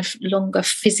person is no longer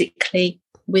physically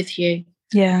with you.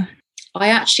 Yeah. I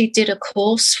actually did a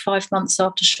course 5 months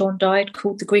after Sean died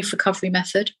called the Grief Recovery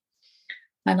Method.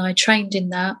 And I trained in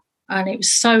that, and it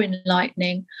was so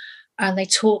enlightening. And they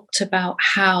talked about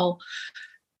how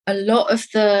a lot of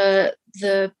the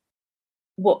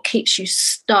what keeps you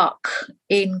stuck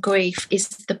in grief is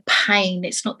the pain.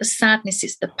 It's not the sadness,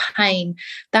 it's the pain.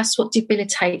 That's what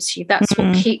debilitates you. That's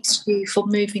what keeps you from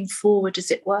moving forward,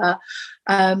 as it were.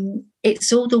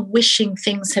 It's all the wishing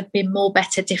things had been more,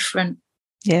 better, different.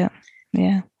 Yeah.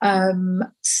 Yeah.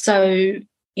 So,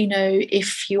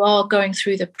 if you are going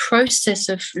through the process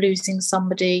of losing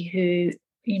somebody who,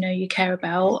 you care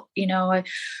about,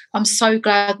 I'm so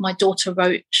glad my daughter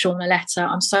wrote Sean a letter.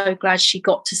 I'm so glad she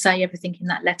got to say everything in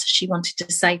that letter she wanted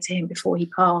to say to him before he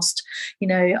passed.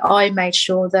 I made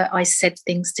sure that I said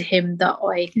things to him that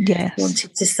I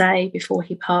wanted to say before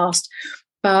he passed.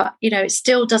 But, it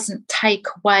still doesn't take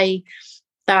away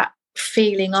that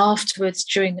feeling afterwards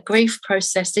during the grief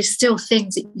process, there's still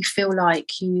things that you feel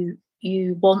like you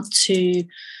want to.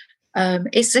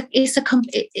 It's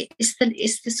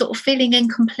the sort of feeling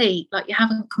incomplete, like you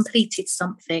haven't completed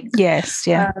something. Yes,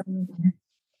 yeah.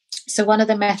 So one of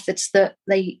the methods that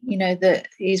that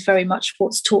is very much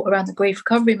what's taught around the grief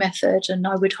recovery method, and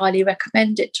I would highly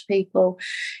recommend it to people,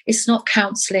 it's not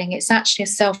counselling, it's actually a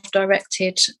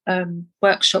self-directed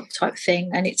workshop type thing,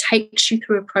 and it takes you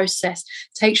through a process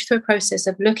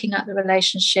of looking at the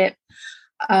relationship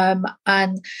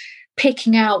and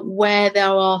picking out where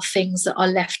there are things that are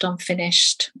left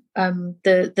unfinished,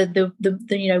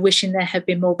 the wishing there had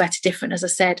been more, better, different, as I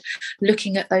said,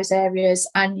 looking at those areas,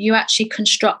 and you actually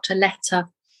construct a letter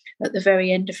at the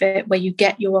very end of it where you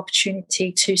get your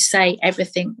opportunity to say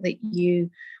everything that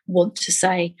you want to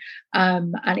say,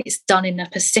 and it's done in a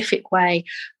specific way,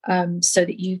 so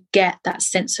that you get that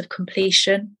sense of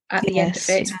completion at the end of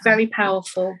it. It's very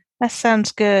powerful. That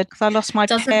sounds good, because I lost my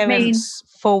parents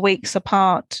 4 weeks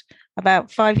apart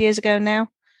about 5 years ago now,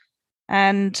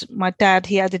 and my dad,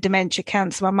 he had a dementia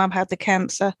cancer, my mum had the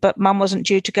cancer, but mum wasn't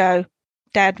due to go.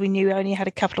 Dad, we knew, only had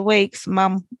a couple of weeks.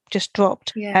 Mum just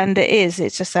dropped. And it's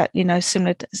just that,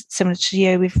 similar to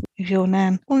you with your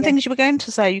nan. One of the things you were going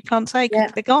to say, you can't say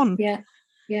because they're gone. And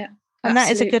absolutely.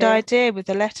 That is a good idea with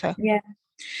the letter.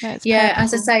 As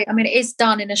I say, I mean, it is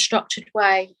done in a structured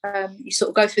way. You sort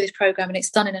of go through this program and it's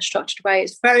done in a structured way.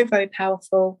 It's very, very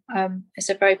powerful. It's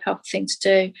a very powerful thing to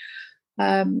do.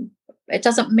 It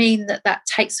doesn't mean that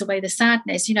takes away the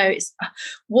sadness. It's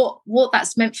what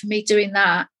that's meant for me doing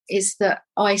that is that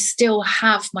I still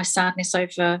have my sadness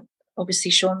over,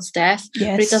 obviously, Sean's death,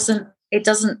 but it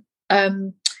doesn't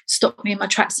stop me in my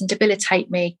tracks and debilitate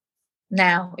me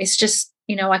now. It's just,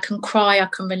 I can cry, I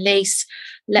can release,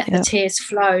 let the tears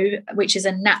flow, which is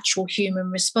a natural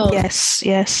human response.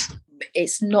 Yes.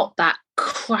 It's not that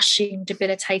crushing,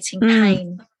 debilitating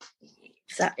pain,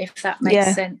 if that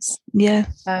makes sense.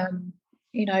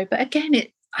 But again,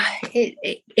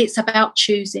 it's about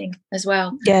choosing as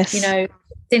well.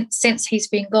 Since he's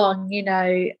been gone,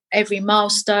 every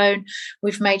milestone,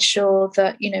 we've made sure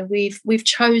that we've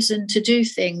chosen to do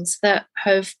things that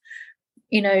have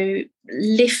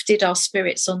lifted our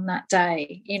spirits on that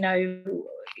day.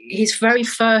 His very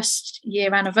first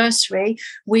year anniversary,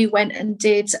 we went and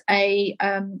did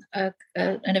an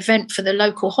event for the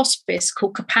local hospice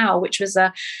called Kapow, which was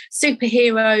a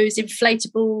superheroes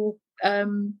inflatable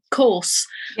course.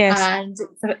 And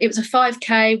it was a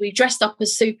 5K. We dressed up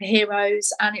as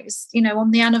superheroes, and it was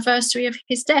on the anniversary of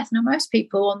his death. Now, most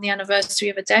people on the anniversary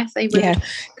of a death, they would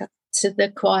go to the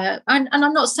choir, and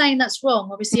I'm not saying that's wrong.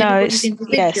 Obviously, everybody's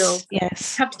individual. You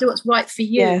have to do what's right for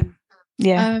you.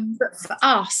 But for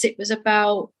us, it was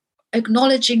about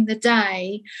acknowledging the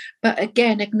day, but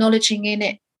again, acknowledging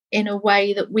it in a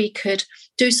way that we could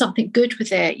do something good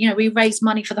with it. We raised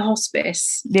money for the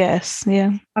hospice.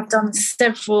 I've done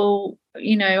several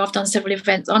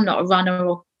events. I'm not a runner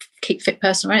or keep fit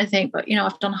person or anything, but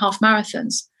I've done half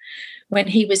marathons. When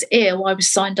he was ill, I was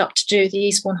signed up to do the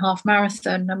Eastbourne half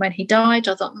marathon, and when he died,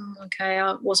 I thought, okay,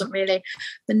 I wasn't really.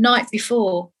 The night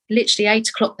before, literally 8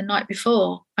 o'clock the night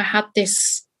before, I had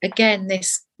this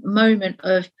moment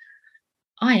of,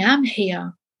 I am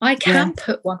here. I can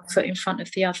put one foot in front of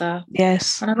the other.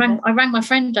 And I rang my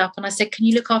friend up and I said, can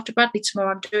you look after Bradley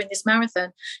tomorrow? I'm doing this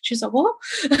marathon. She was like, what?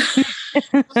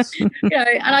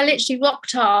 And I literally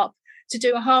rocked up to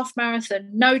do a half marathon,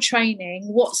 no training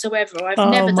whatsoever. I've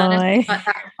never done anything like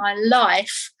that in my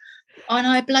life. And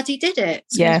I bloody did it.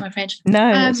 Excuse my French.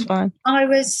 No, that's fine. I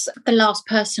was the last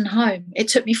person home. It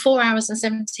took me 4 hours and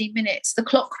 17 minutes. The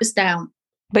clock was down.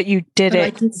 But you did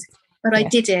it. I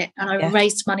did it, and I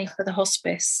raised money for the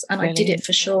hospice, and I did it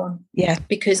for Sean.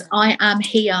 Because I am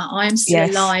here. I am still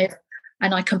alive,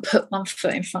 and I can put one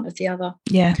foot in front of the other.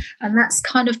 And that's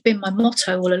kind of been my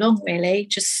motto all along, really.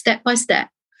 Just step by step.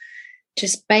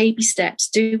 Just baby steps.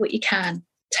 Do what you can.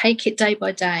 Take it day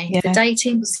by day. The day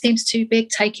seems too big.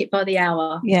 Take it by the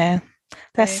hour.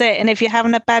 That's it. And if you're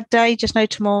having a bad day, just know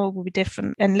tomorrow will be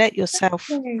different, and let yourself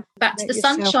back to the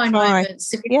sunshine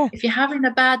moments. If you're having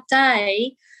a bad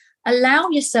day, allow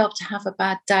yourself to have a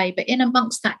bad day, but in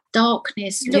amongst that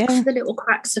darkness, look for the little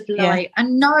cracks of light,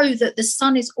 and know that the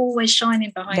sun is always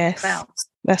shining behind the clouds.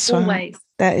 That's always. Right.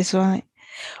 That is right.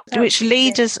 Which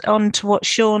leads us on to what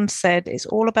Sean said. It's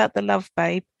all about the love,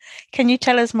 babe. Can you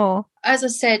tell us more? As I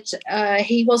said,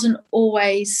 he wasn't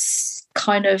always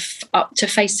kind of up to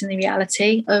facing the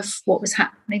reality of what was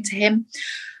happening to him.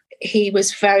 He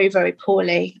was very, very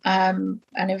poorly, and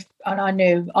I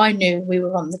knew we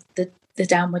were on the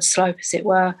downward slope, as it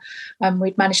were.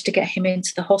 We'd managed to get him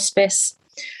into the hospice.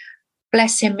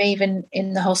 bless him, even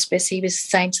in the hospice, he was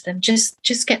saying to them,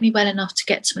 just get me well enough to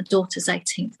get to my daughter's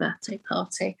 18th birthday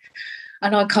party.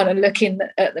 And I'm kind of looking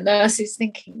at the nurses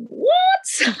thinking,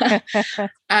 what?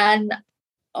 And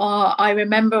I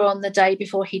remember on the day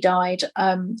before he died,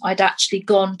 I'd actually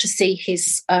gone to see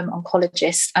his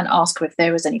oncologist and ask her if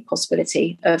there was any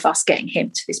possibility of us getting him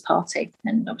to this party.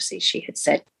 And obviously she had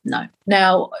said no.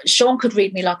 Now, Sean could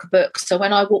read me like a book. So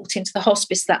when I walked into the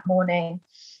hospice that morning,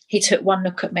 he took one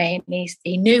look at me and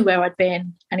he knew where I'd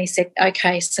been. And he said,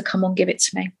 okay, so come on, give it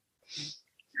to me.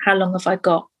 How long have I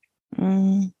got?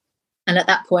 And at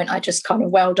that point, I just kind of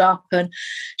welled up and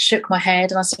shook my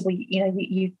head. And I said, well,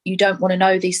 you don't want to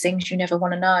know these things. You never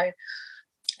want to know.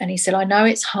 And he said, I know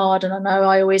it's hard. And I know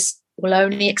I always will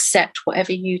only accept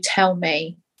whatever you tell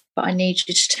me. But I need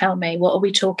you to tell me, what are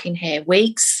we talking here?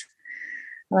 Weeks?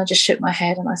 And I just shook my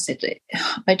head and I said,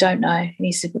 I don't know. And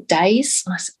he said, well, days?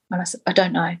 And I said, I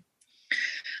don't know.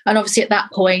 And obviously at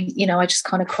that point, I just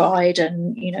kind of cried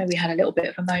and, we had a little bit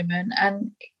of a moment.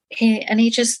 And he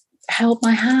just held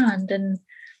my hand, and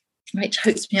it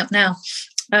chokes me up now.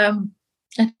 And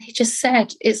he just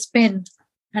said, it's been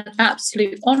an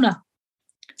absolute honour.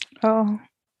 Oh.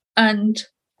 And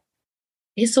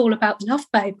it's all about the love,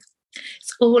 babe.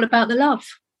 It's all about the love.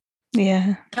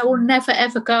 Yeah. That will never,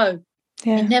 ever go.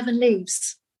 Yeah. It never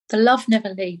leaves. The love never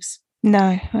leaves.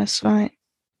 No, that's right.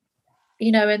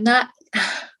 And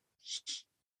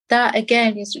that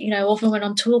again is, often when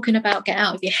I'm talking about get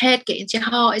out of your head, get into your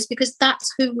heart, is because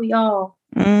that's who we are.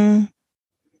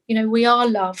 We are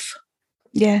love.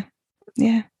 Yeah.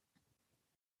 Yeah.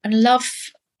 And love,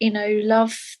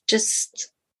 love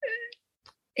just,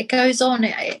 it goes on.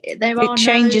 It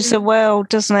changes the world,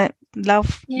 doesn't it?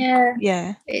 Love. Yeah.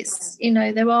 Yeah. It's,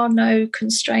 there are no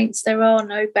constraints. There are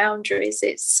no boundaries.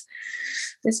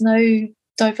 There's no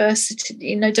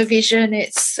diversity, no division.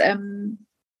 It's,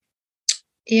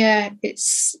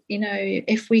 it's,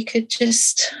 if we could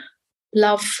just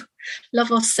love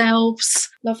ourselves,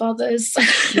 love others.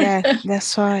 Yeah,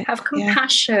 that's right. Have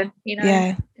compassion,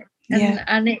 Yeah.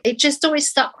 And it just always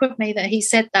stuck with me that he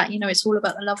said that, it's all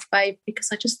about the love, babe, because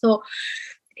I just thought,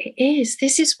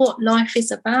 this is what life is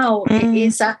about. It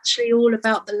is actually all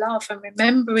about the love and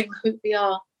remembering who we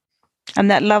are.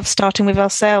 And that love starting with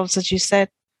ourselves, as you said.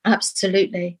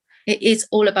 Absolutely. It is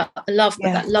all about the love,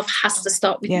 but that love has to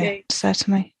start with you.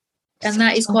 Certainly. And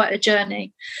that is quite a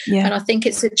journey. Yeah. And I think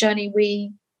it's a journey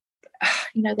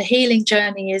the healing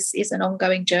journey is an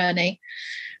ongoing journey.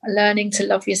 Learning to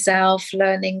love yourself,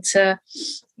 learning to,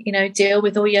 deal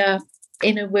with all your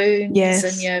inner wounds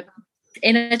and your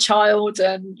inner child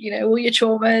and, all your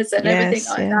traumas and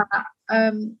everything like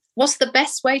that. What's the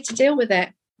best way to deal with it?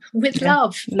 With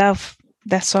love. Love.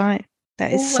 That's right.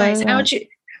 That is always. So right.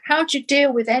 How do you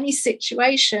deal with any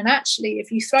situation? Actually,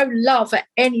 if you throw love at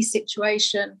any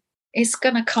situation, it's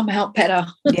going to come out better.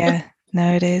 Yeah.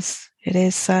 No, it is. It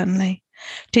is, certainly.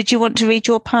 Did you want to read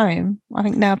your poem? I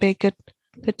think now would be a good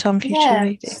time for you to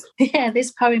read it. Yeah,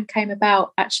 this poem came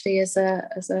about actually as a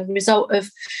result of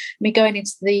me going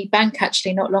into the bank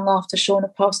actually not long after Sean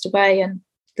had passed away, and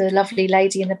the lovely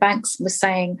lady in the bank was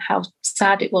saying how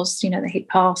sad it was, that he'd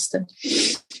passed,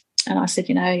 and I said,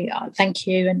 thank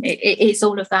you, and it's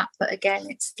all of that, but again,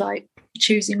 it's like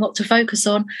choosing what to focus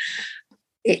on.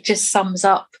 It just sums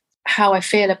up how I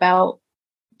feel about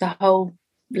the whole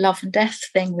love and death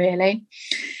thing, really.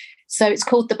 So it's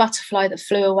called The Butterfly That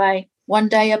Flew Away. One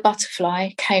day a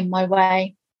butterfly came my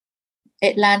way.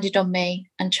 It landed on me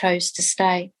and chose to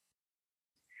stay.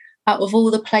 Out of all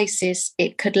the places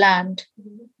it could land,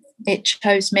 it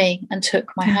chose me and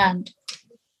took my hand.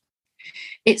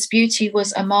 Its beauty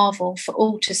was a marvel for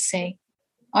all to see.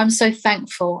 I'm so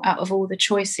thankful out of all the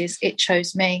choices it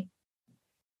chose me.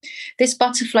 This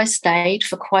butterfly stayed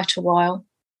for quite a while.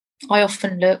 I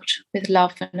often looked with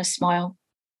love and a smile.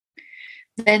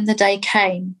 Then the day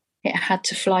came, it had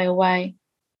to fly away.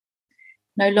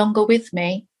 No longer with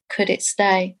me could it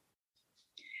stay.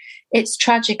 It's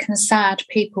tragic and sad,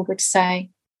 people would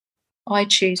say. I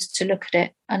choose to look at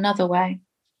it another way.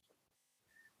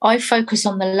 I focus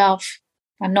on the love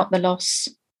and not the loss,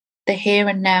 the here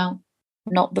and now,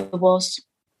 not the was.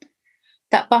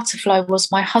 That butterfly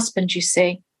was my husband, you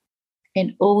see.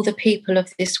 In all the people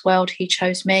of this world, he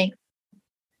chose me.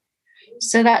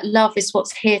 So that love is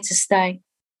what's here to stay.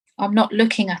 I'm not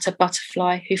looking at a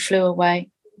butterfly who flew away.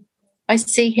 I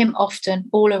see him often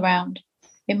all around.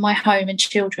 In my home and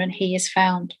children he is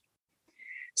found.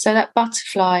 So that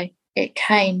butterfly, it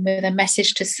came with a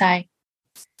message to say,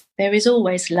 there is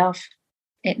always love.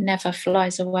 It never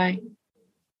flies away.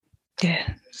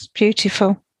 Yeah, it's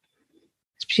beautiful.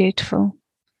 It's beautiful.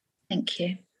 Thank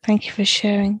you. Thank you for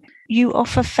sharing. you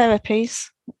offer therapies.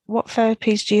 What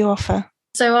therapies do you offer?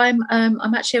 So I'm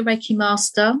actually a Reiki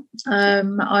master.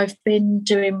 I've been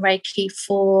doing Reiki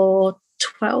for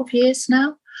 12 years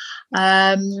now.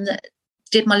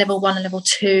 Did my level 1 and level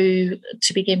 2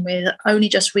 to begin with. Only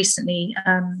just recently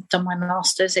done my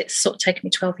masters. It's sort of taken me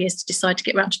 12 years to decide to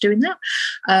get around to doing that.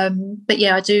 But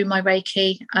yeah, I do my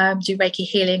Reiki, do Reiki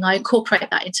healing. I incorporate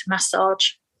that into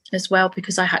massage as well,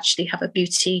 because I actually have a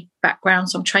beauty background,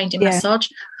 so I'm trained in massage.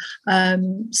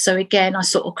 So again, I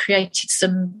sort of created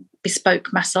some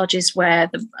bespoke massages where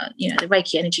the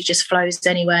Reiki energy just flows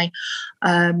anyway.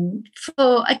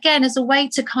 For again, as a way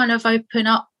to kind of open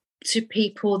up to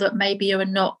people that maybe are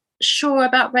not sure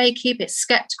about Reiki, a bit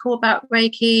skeptical about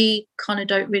Reiki, kind of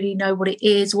don't really know what it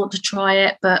is, want to try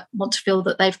it, but want to feel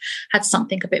that they've had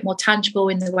something a bit more tangible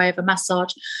in the way of a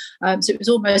massage. So it was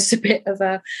almost a bit of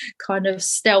a kind of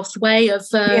stealth way of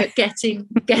getting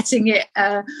it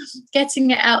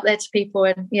out there to people.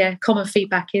 And common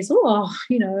feedback is, I've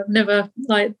never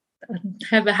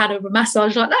had a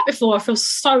massage like that before. I feel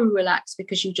so relaxed,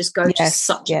 because you just go to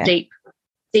such a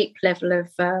deep level of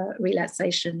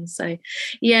relaxation. So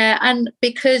and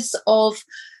because of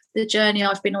the journey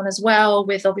I've been on as well,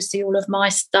 with obviously all of my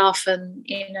stuff and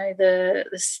the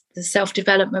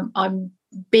self-development, I'm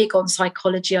big on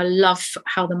psychology. I love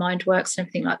how the mind works and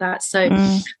everything like that. So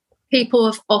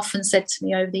people have often said to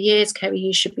me over the years, Kerry,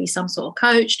 you should be some sort of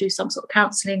coach, do some sort of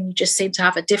counselling. You just seem to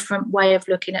have a different way of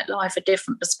looking at life, a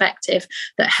different perspective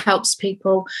that helps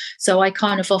people. So I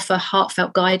kind of offer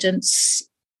heartfelt guidance,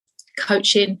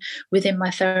 coaching within my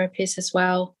therapies as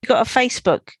well. You've got a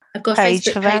Facebook I've got a page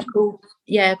Facebook for page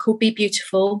that? called Be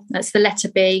Beautiful. That's the letter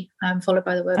B followed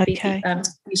by the word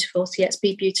beautiful. So it's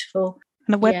Be Beautiful.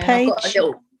 And a web page?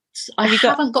 I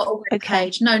haven't got a web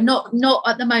page. No, not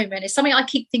at the moment. It's something I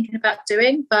keep thinking about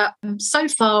doing, but so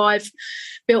far I've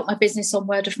built my business on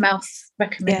word of mouth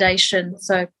recommendation.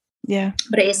 So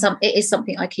but it is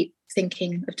something I keep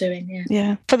thinking of doing.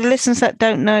 For the listeners that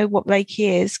don't know what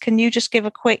Reiki is, can you just give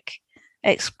a quick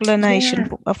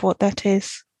explanation of what that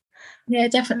is? Yeah,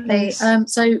 definitely.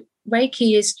 So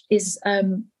Reiki is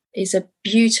a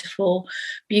beautiful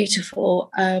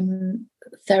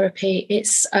therapy.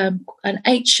 It's an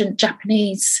ancient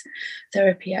Japanese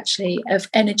therapy, actually, of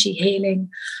energy healing.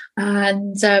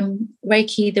 And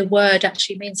Reiki, the word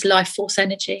actually means life force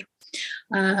energy.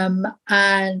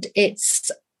 And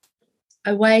it's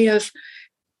a way of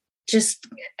just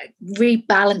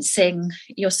rebalancing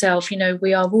yourself.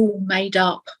 We are all made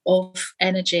up of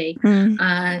energy,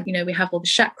 and we have all the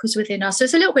chakras within us. So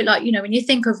it's a little bit like, when you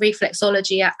think of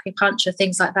reflexology, acupuncture,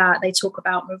 things like that, they talk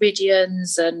about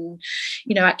meridians and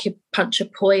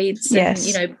acupuncture points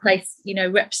and place,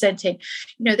 representing,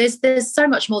 there's so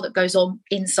much more that goes on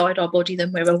inside our body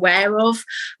than we're aware of.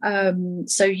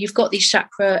 So you've got these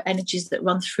chakra energies that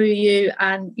run through you,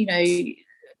 and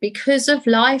because of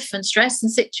life and stress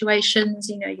and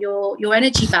situations, your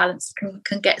energy balance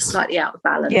can get slightly out of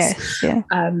balance.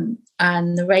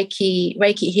 And the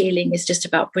Reiki healing is just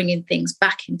about bringing things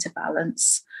back into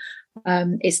balance.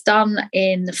 It's done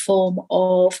in the form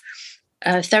of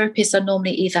therapists are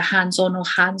normally either hands-on or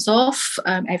hands-off.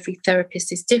 Every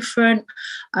therapist is different.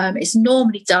 It's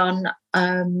normally done,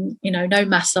 no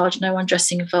massage, no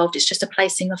undressing involved. It's just a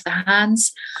placing of the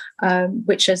hands,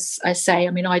 which, as I say,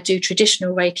 I do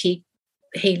traditional Reiki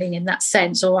healing in that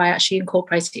sense, or I actually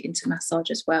incorporate it into massage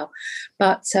as well.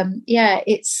 But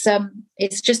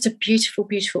it's just a beautiful,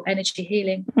 beautiful energy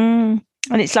healing. And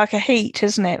it's like a heat,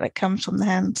 isn't it, that comes from the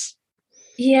hands?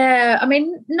 Yeah,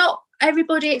 not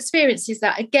everybody experiences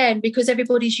that, again, because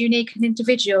everybody's unique and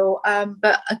individual.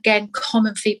 But again,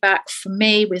 common feedback from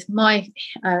me with my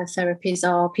therapies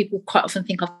are people quite often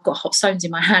think I've got hot stones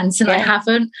in my hands, and I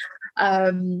haven't.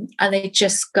 And they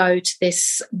just go to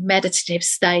this meditative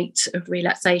state of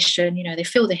relaxation. They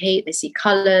feel the heat, they see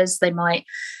colours, they might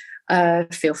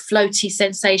feel floaty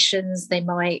sensations, they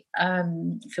might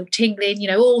feel tingling,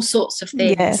 all sorts of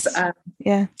things.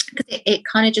 It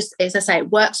kind of just, as I say,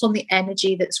 it works on the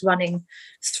energy that's running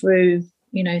through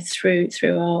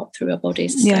our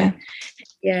bodies. So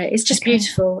it's just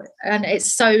beautiful, and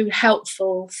it's so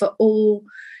helpful for all.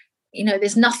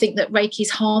 There's nothing that Reiki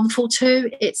is harmful to.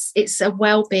 It's a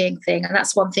well-being thing, and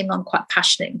that's one thing I'm quite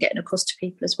passionate in getting across to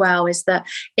people as well, is that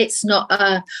it's not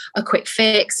a quick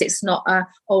fix. It's not I'm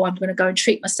going to go and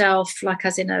treat myself, like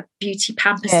as in a beauty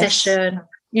pamper session.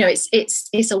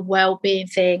 It's a well-being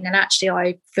thing, and actually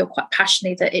I feel quite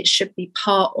passionately that it should be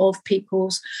part of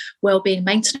people's well-being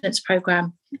maintenance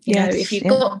program. If you've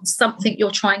got something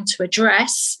you're trying to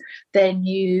address, then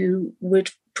you would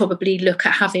probably look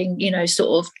at having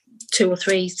sort of 2 or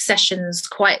 3 sessions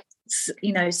quite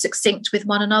succinct with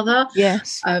one another.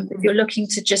 Yes. If you're looking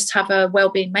to just have a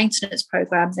wellbeing maintenance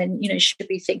program, then you should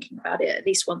be thinking about it at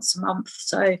least once a month.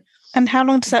 So. And how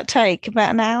long does that take?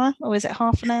 About an hour, or is it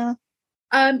half an hour?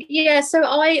 So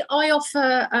I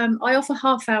offer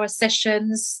half-hour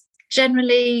sessions.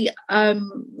 Generally,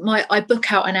 I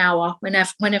book out an hour.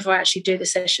 Whenever I actually do the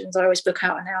sessions, I always book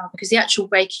out an hour, because the actual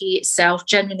Reiki itself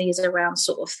generally is around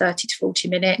sort of 30 to 40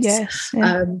 minutes. Yes.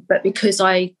 Yeah. But because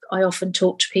I often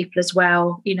talk to people as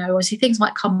well, obviously things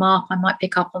might come up. I might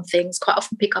pick up on things. Quite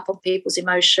often pick up on people's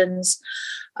emotions.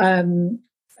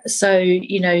 So,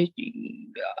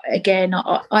 again,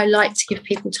 I like to give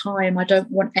people time. I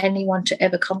don't want anyone to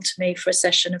ever come to me for a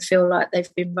session and feel like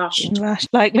they've been rushed.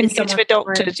 Like when you go to a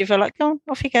doctor, you feel like, oh,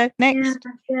 off you go, next.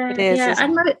 Yeah.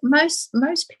 And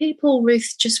most people,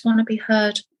 Ruth, just want to be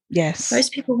heard. Yes.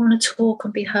 Most people want to talk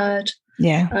and be heard.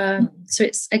 Yeah. So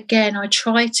it's, again, I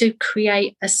try to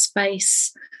create a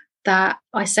space that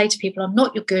I say to people, I'm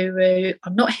not your guru.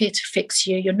 I'm not here to fix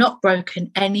you. You're not broken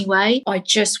anyway. I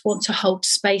just want to hold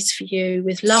space for you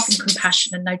with love and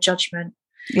compassion and no judgment.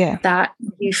 Yeah. That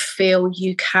you feel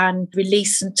you can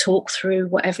release and talk through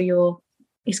whatever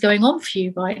is going on for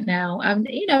you right now. And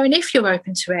if you're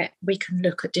open to it, we can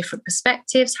look at different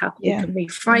perspectives, how we can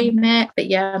reframe it.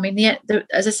 But I mean,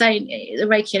 as I say, the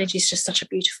Reiki energy is just such a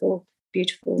beautiful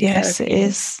yes therapy. It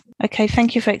is. Okay,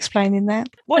 thank you for explaining that.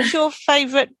 What's your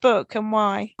favourite book and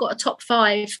why? Got a top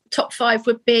five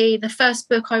would be the first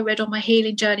book I read on my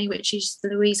healing journey, which is the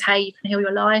Louise Hay, You Can Heal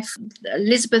Your Life.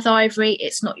 Elizabeth Ivory,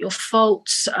 It's Not Your Fault,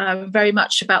 very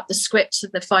much about the script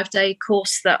of the 5-day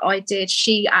course that I did.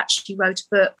 She actually wrote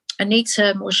a book.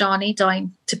 Anita Morjani,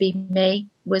 Dying to Be Me,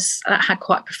 that had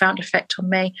quite a profound effect on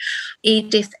me.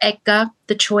 Edith Edgar,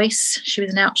 The Choice. She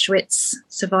was an Auschwitz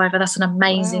survivor. That's an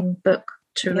amazing book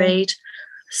to read.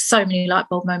 So many light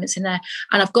bulb moments in there.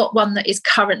 And I've got one that is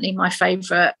currently my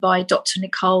favourite by Dr.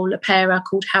 Nicole LaPera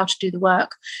called How to Do the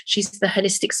Work. She's the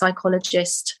holistic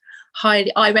psychologist.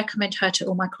 I recommend her to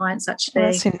all my clients,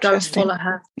 actually. Go and follow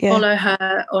her. Yeah. Follow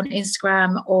her on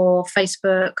Instagram or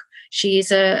Facebook. She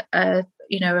is a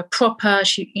proper,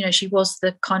 she was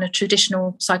the kind of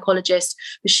traditional psychologist,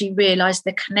 but she realised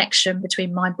the connection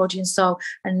between mind, body and soul.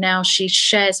 And now she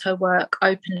shares her work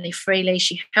openly, freely.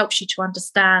 She helps you to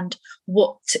understand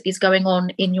what is going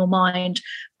on in your mind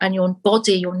and your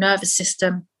body, your nervous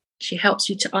system. She helps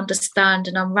you to understand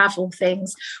and unravel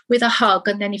things with a hug.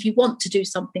 And then if you want to do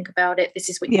something about it, this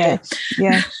is what you do.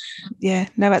 Yeah.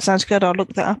 No, that sounds good. I'll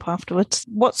look that up afterwards.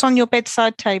 What's on your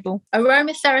bedside table?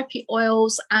 Aromatherapy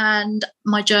oils and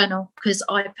my journal, because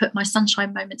I put my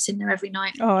sunshine moments in there every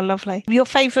night. Oh, lovely. Your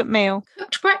favourite meal?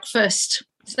 Cooked breakfast.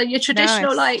 So your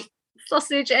traditional, like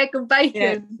sausage, egg and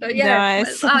bacon. Yeah.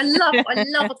 So, I love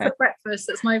a quick breakfast.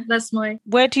 That's my.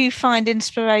 Where do you find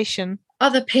inspiration?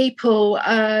 Other people,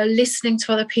 listening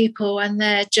to other people and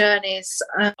their journeys.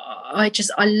 I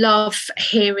love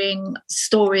hearing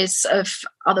stories of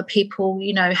other people,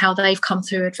 how they've come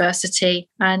through adversity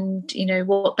and,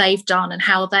 what they've done and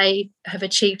how they have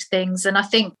achieved things. And I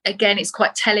think, again, it's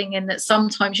quite telling in that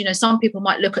sometimes, some people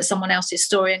might look at someone else's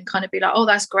story and kind of be like, oh,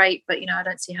 that's great, but, I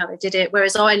don't see how they did it.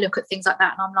 Whereas I look at things like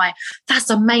that and I'm like, that's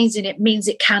amazing. It means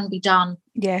it can be done.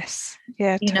 Yes.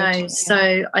 Yeah. Totally,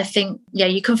 So I think,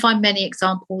 you can find many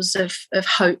examples of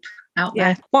hope out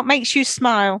there. What makes you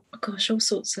smile? Oh, gosh, all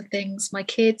sorts of things. My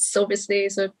kids, obviously,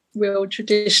 is a real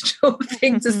traditional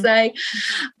thing to say.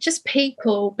 Just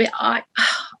people. But I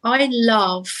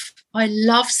love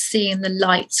seeing the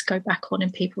lights go back on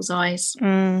in people's eyes.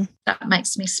 That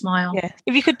makes me smile. Yeah.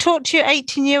 If you could talk to your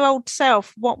 18-year-old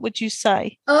self, what would you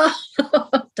say? Oh,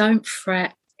 don't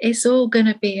fret. It's all going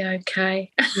to be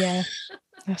okay. Yeah,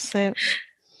 that's it.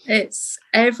 It's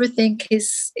everything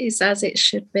is as it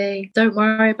should be. Don't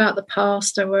worry about the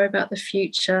past. Don't worry about the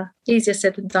future. Easier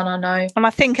said than done, I know. And I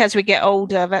think as we get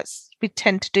older, we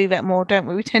tend to do that more, don't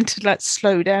we? We tend to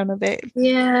slow down a bit.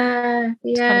 Yeah.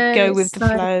 Kind of go with the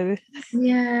flow.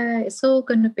 Yeah, it's all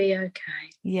going to be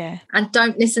okay. Yeah. And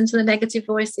don't listen to the negative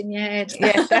voice in your head.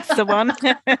 Yeah, that's the one.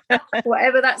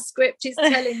 Whatever that script is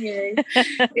telling you,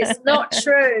 it's not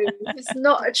true. It's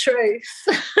not a truth.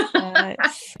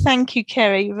 Thank you,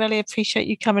 Kerry. Really appreciate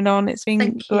you coming on. It's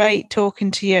been great talking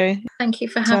to you. Thank you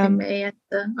for having me. And,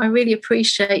 I really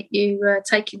appreciate you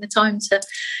taking the time to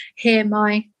hear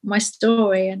my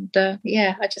story. And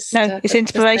it's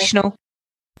inspirational.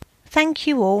 Thank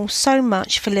you all so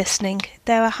much for listening.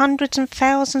 There are hundreds and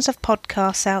thousands of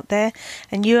podcasts out there,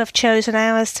 and you have chosen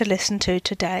ours to listen to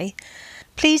today.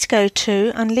 Please go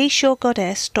to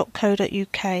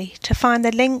unleashyourgoddess.co.uk to find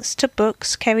the links to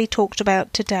books Kerry talked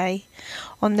about today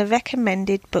on the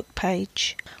recommended book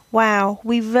page. Wow,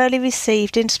 we really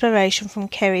received inspiration from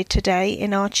Kerry today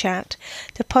in our chat.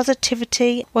 The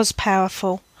positivity was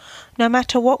powerful. No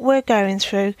matter what we're going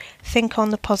through, think on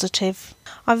the positive.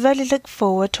 I really look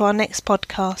forward to our next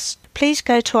podcast. Please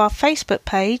go to our Facebook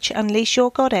page, Unleash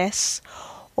Your Goddess,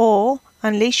 or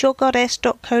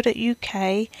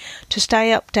unleashyourgoddess.co.uk to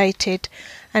stay updated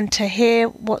and to hear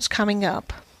what's coming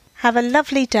up. Have a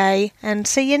lovely day and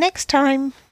see you next time.